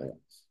through AI.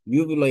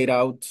 You've laid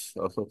out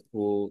a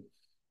thoughtful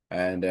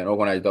and an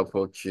organized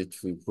approach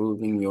to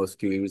improving your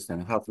skills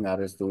and helping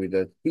others to with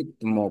a bit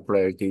more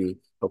clarity,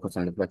 focus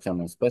on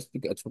reflection on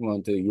specific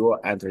achievement,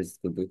 your answers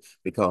could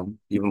become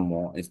even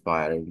more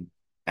inspiring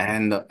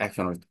and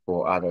actionable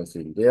for others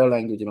in their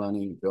language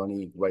learning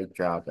journey. Great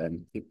job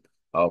and keep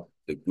up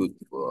the good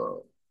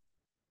work.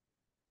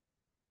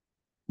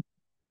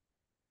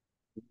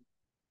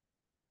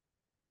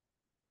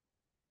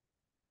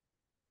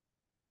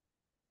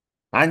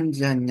 Anh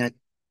Giang nhật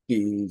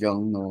kỳ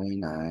trong nỗi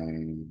này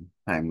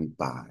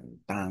 27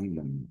 tháng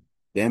mừng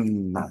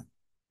đêm mà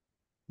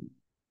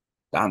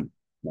땀,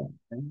 뭐,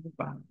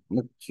 빵,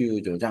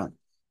 묵주 조장,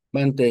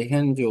 만테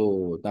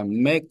현조,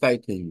 담매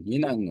까이팅,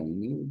 이낭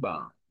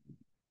농바,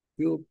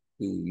 쭉,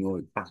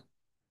 ngồi tạc,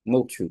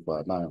 một chữ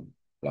quả bằng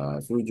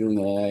là su du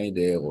nghe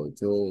để ở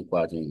chỗ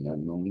quá trình là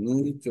nông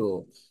ngữ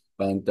chỗ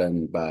ban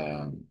tần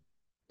và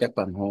các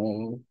bạn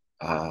hồ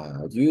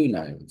dưới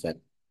này chặt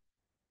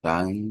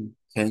tăng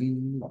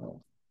thêm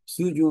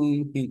su du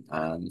hình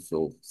ảnh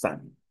số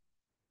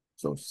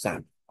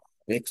sản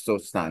việc số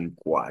sản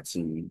quá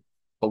trình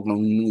học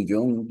nông ngữ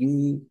dùng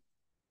như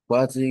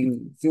quá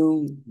trình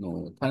chung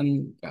nổ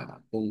thân cả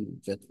công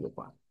chất hiệu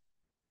quả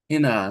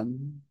hình ảnh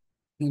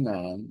hình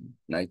ảnh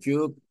này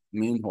trước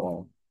mình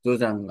họ cho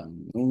rằng là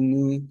ngôn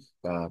ngữ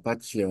và phát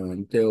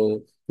triển theo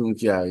phương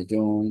chạy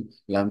trong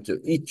làm cho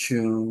ít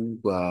trường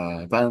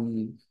và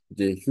văn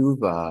dễ hiểu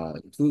và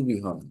thú vị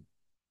hơn.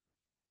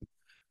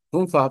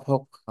 Phương pháp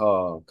học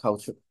cấu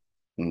trúc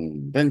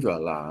đơn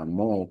là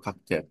mô khắc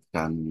thiết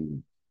căn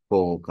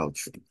bộ cấu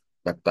trúc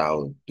các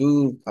tạo từ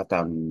phát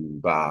âm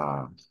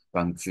và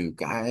bằng chữ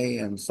cái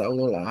sau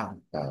đó là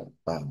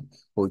và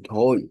hồi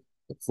thôi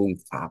phương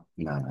pháp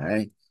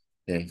này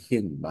thể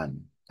hiện bằng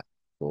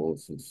có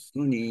sự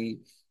suy nghĩ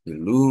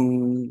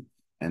luôn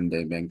and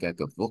then bên cạnh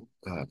cái việc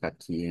cải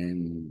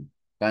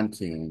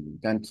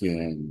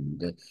thiện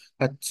để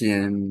phát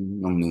triển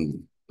năng lực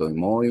đổi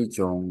mới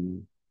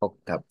trong học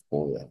tập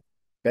của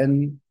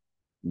bên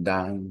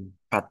đang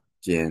phát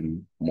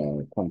triển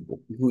một công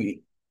cụ hữu ích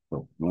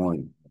đổi mới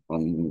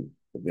còn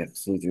việc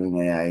sử dụng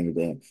AI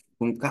để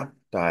cung cấp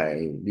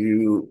tài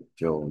liệu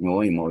cho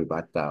mỗi mỗi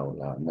bắt đầu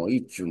là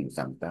mỗi trường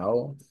sáng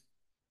tạo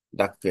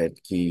đặc biệt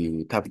khi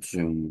tập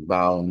trung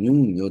vào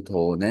những yếu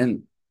tố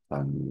nên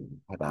thành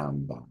phát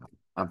đảm và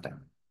an toàn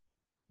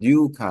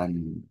you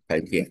can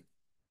cải thiện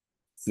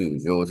sự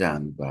dễ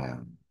dàng và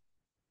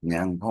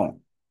nhanh hơn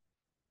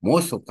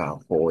một số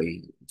câu hỏi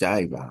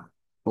dài và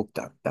phức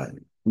tạp tại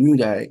như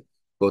vậy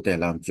có thể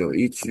làm cho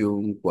ý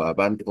chung của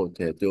bạn có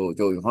thể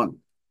trôi hơn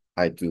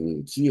hãy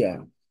thử chia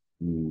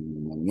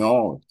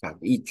nhỏ các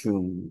ý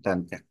chung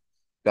thành các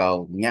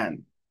câu ngắn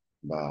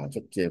và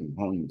chắc chắn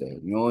hơn để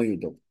nhớ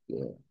được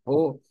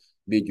hô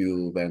ví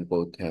dụ bạn có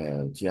thể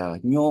chia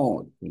nhỏ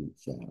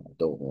chia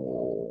tổ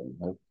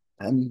một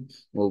thành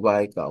một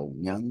vài câu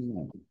ngắn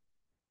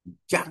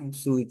chẳng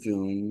sử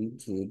dụng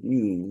từ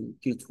những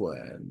kỹ thuật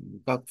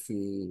các thứ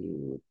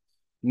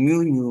như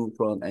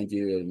prompt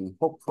engineering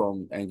hoặc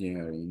prompt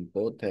engineering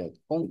có thể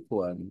không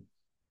thuần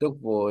tức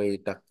với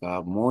tất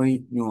cả mọi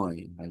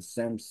người hãy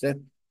xem xét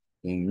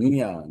những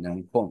nhà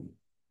năng không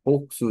hoặc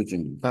sử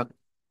dụng các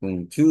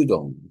công cụ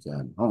đồng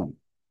chẳng hạn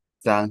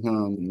chẳng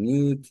hạn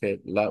như thiết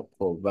lập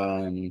của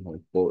bạn hoặc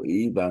của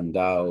ý bạn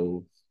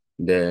đạo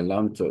để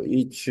làm cho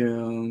ý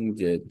chương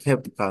dễ tiếp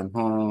cận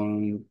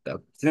hơn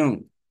tập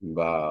trung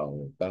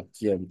vào các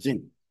chương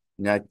trình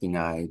nhắc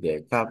ngài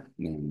để các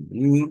những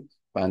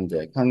vấn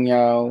đề khác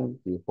nhau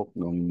từ hoạt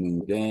động người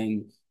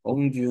đen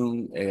ứng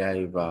dụng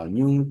AI và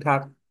những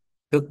thách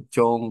thức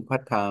trong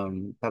phát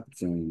triển tập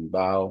trung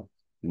vào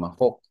mà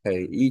học hệ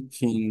ý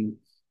trình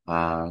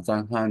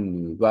chẳng hạn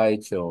như vai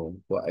trò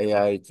của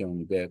AI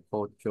trong việc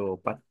hỗ trợ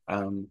phát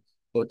âm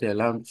có thể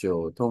làm cho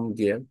thông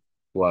điệp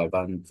của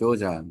bạn dễ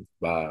dàng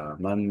và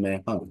mạnh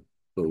mẽ hơn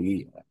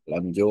tùy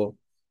làm cho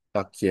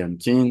các chương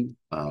trình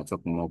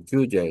trong một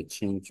chủ đề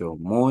chính cho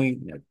mỗi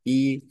nhật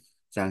ký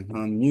chẳng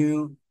hạn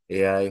như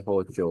AI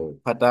hỗ trợ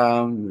phát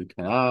âm như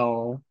thế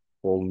nào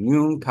cũng như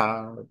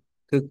thao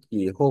thức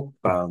ký học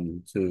bằng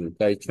sự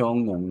tay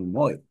trong những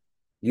mỗi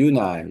điều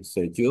này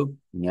sẽ giúp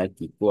nhà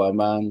kỹ của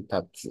bạn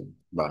tập trung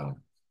và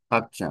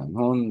phát triển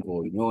hơn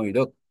với nội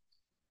lực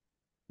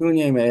cứ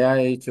như mẹ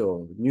ấy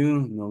chỗ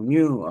như nó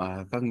như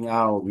khác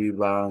nhau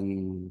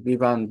vì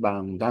bạn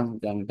bằng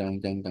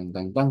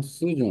đang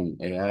sử dụng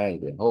AI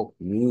để học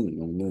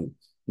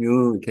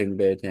như thành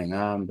bề thành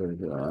am rồi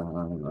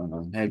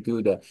hay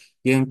cứ được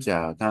kiểm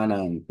tra khả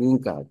năng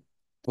cung cấp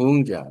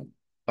thông trả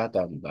phát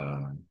âm và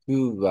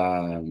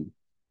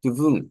thư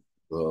vựng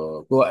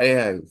của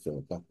AI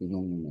rồi các cái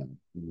nông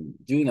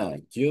chữ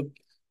này trước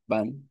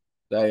bạn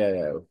đây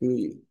là cái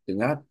tiếng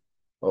hát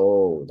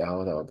ồ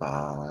đào tạo và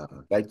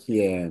cải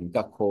thiện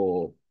các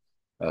khâu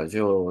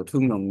cho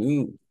thương lượng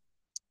ngữ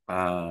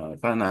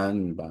phản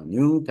ánh và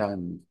những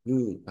cảm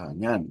ngữ cá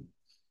nhân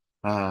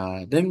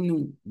đến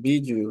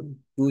ví dụ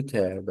cụ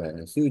thể về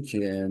sự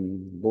kiện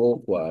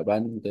bộ của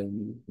bản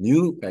thân như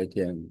cải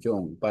thiện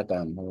trong phát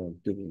âm hoặc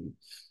từ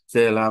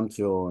sẽ làm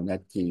cho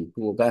nhạc khí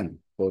của bạn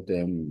có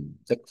thêm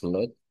chất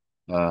lượng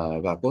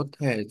và có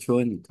thể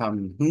truyền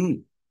cảm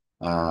hứng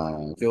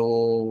cho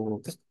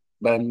các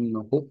bạn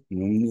hút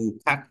những người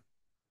khác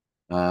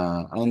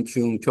anh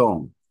chương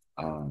trọng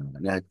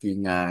là kỳ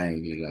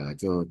ngài là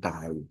cho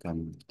tài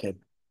thành kết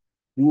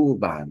của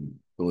bạn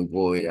tôi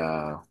vui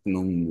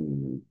nung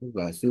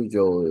và sử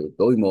dụng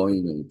tối mỗi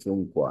những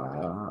chung quả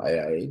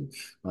ấy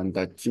anh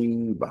ta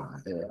chính bài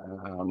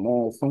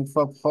một phương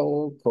pháp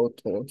hậu có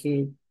thể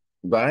chứ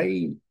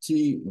vậy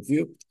chỉ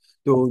giúp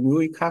tôi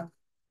người khác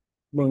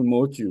mới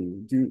mỗi chịu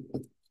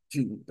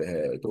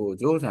để tôi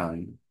rõ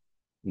ràng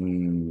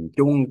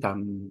trung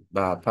tâm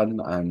và phân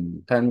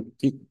ảnh thân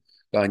thiết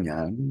cá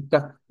nhân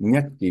các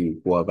nhất trí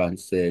của bạn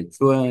sẽ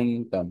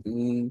truyền cảm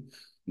hứng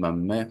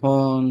mạnh mẽ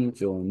hơn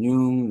cho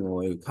những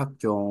người khác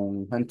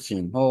trong hành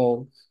trình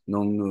hô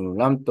nông người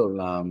làm tôi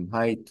làm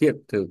hay thiết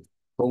thực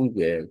công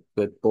việc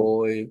tuyệt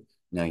vời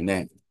này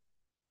nè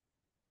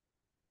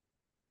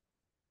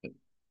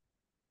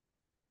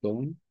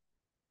đúng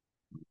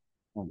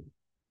không?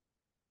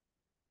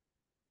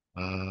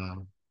 À,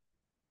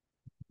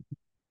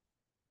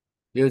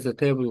 here's a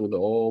table with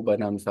all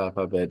Vietnamese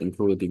alphabet,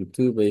 including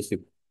two basic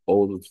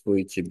old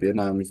which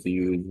Vietnamese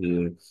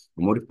use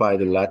modify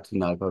the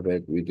Latin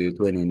alphabet with the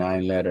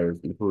 29 letters,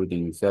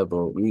 including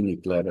several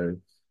unique letters,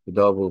 the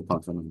double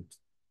consonant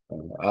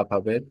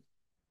alphabet,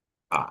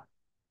 a,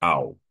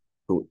 ao,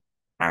 tụi,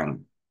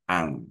 ăn,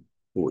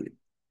 tụi,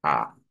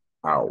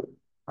 ao,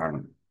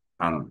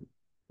 ăn,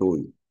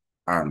 tụi,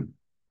 am,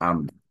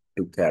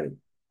 to carry,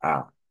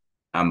 a,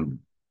 am,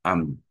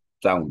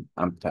 down,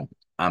 tan,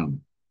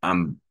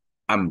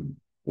 am,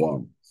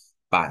 warm,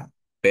 by,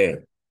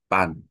 bear,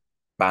 ban,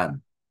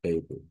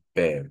 table,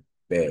 bear,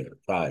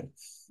 fly,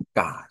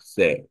 cả,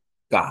 xe,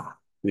 cả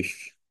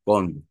fish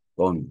con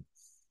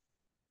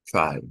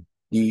try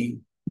đi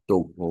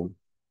tô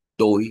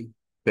tôi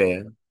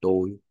fair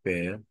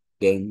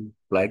then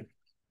black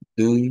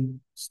doing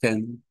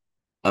stand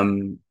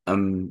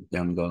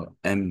younger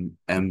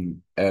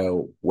L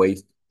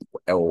waist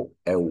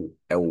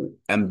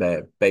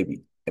Amber baby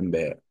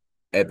Amber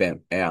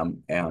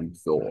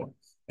so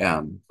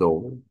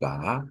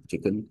cả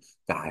chicken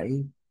cái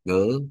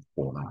gỡ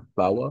quả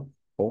flower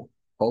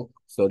hot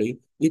sorry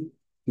it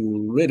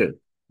too little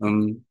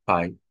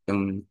pie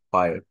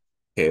fire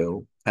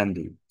kẹo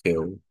candy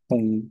kẹo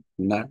không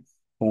nát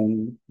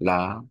không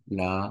lá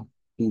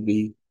to be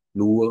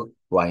lúa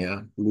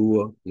vaya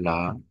lúa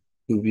lá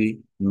to be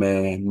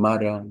mè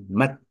mara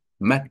mắt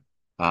mắt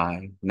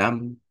hai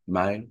năm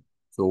mai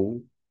số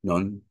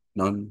non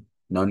non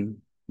non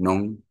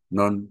non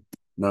non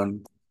non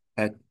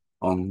head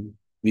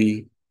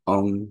vi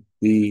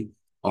vi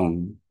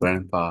on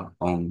grandpa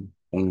on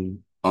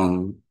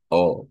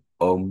o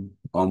om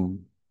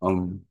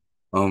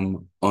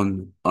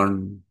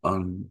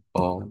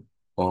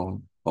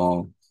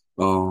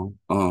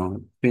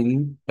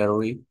pin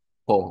berry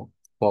po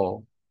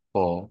po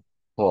po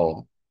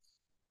po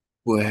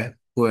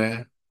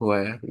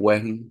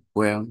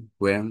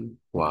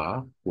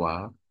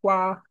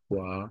quả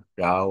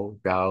rau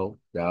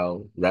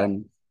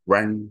run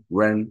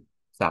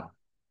sập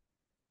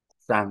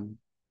sang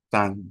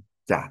sang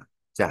chả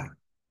chả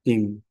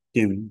tim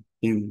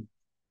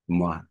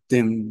mà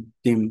tim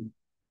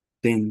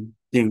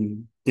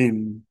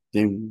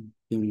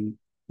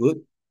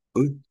ướt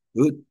ướt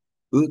ướt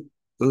ướt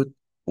ướt ưa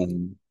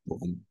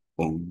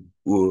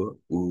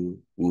ưa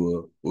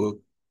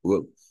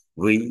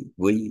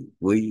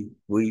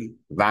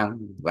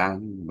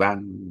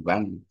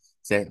vang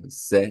sen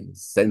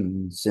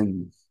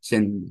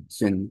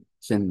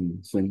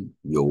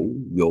dụ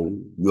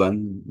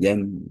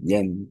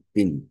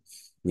tin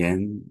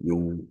nhện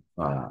dụ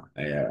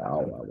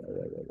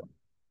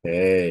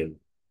okay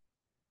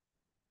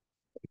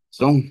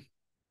xong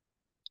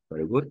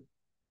very good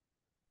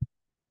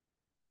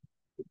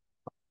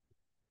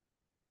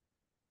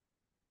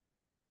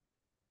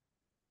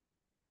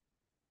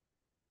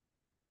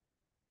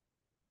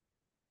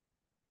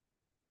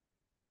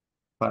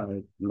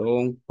five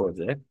long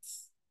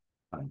projects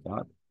I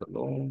got the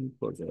long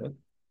project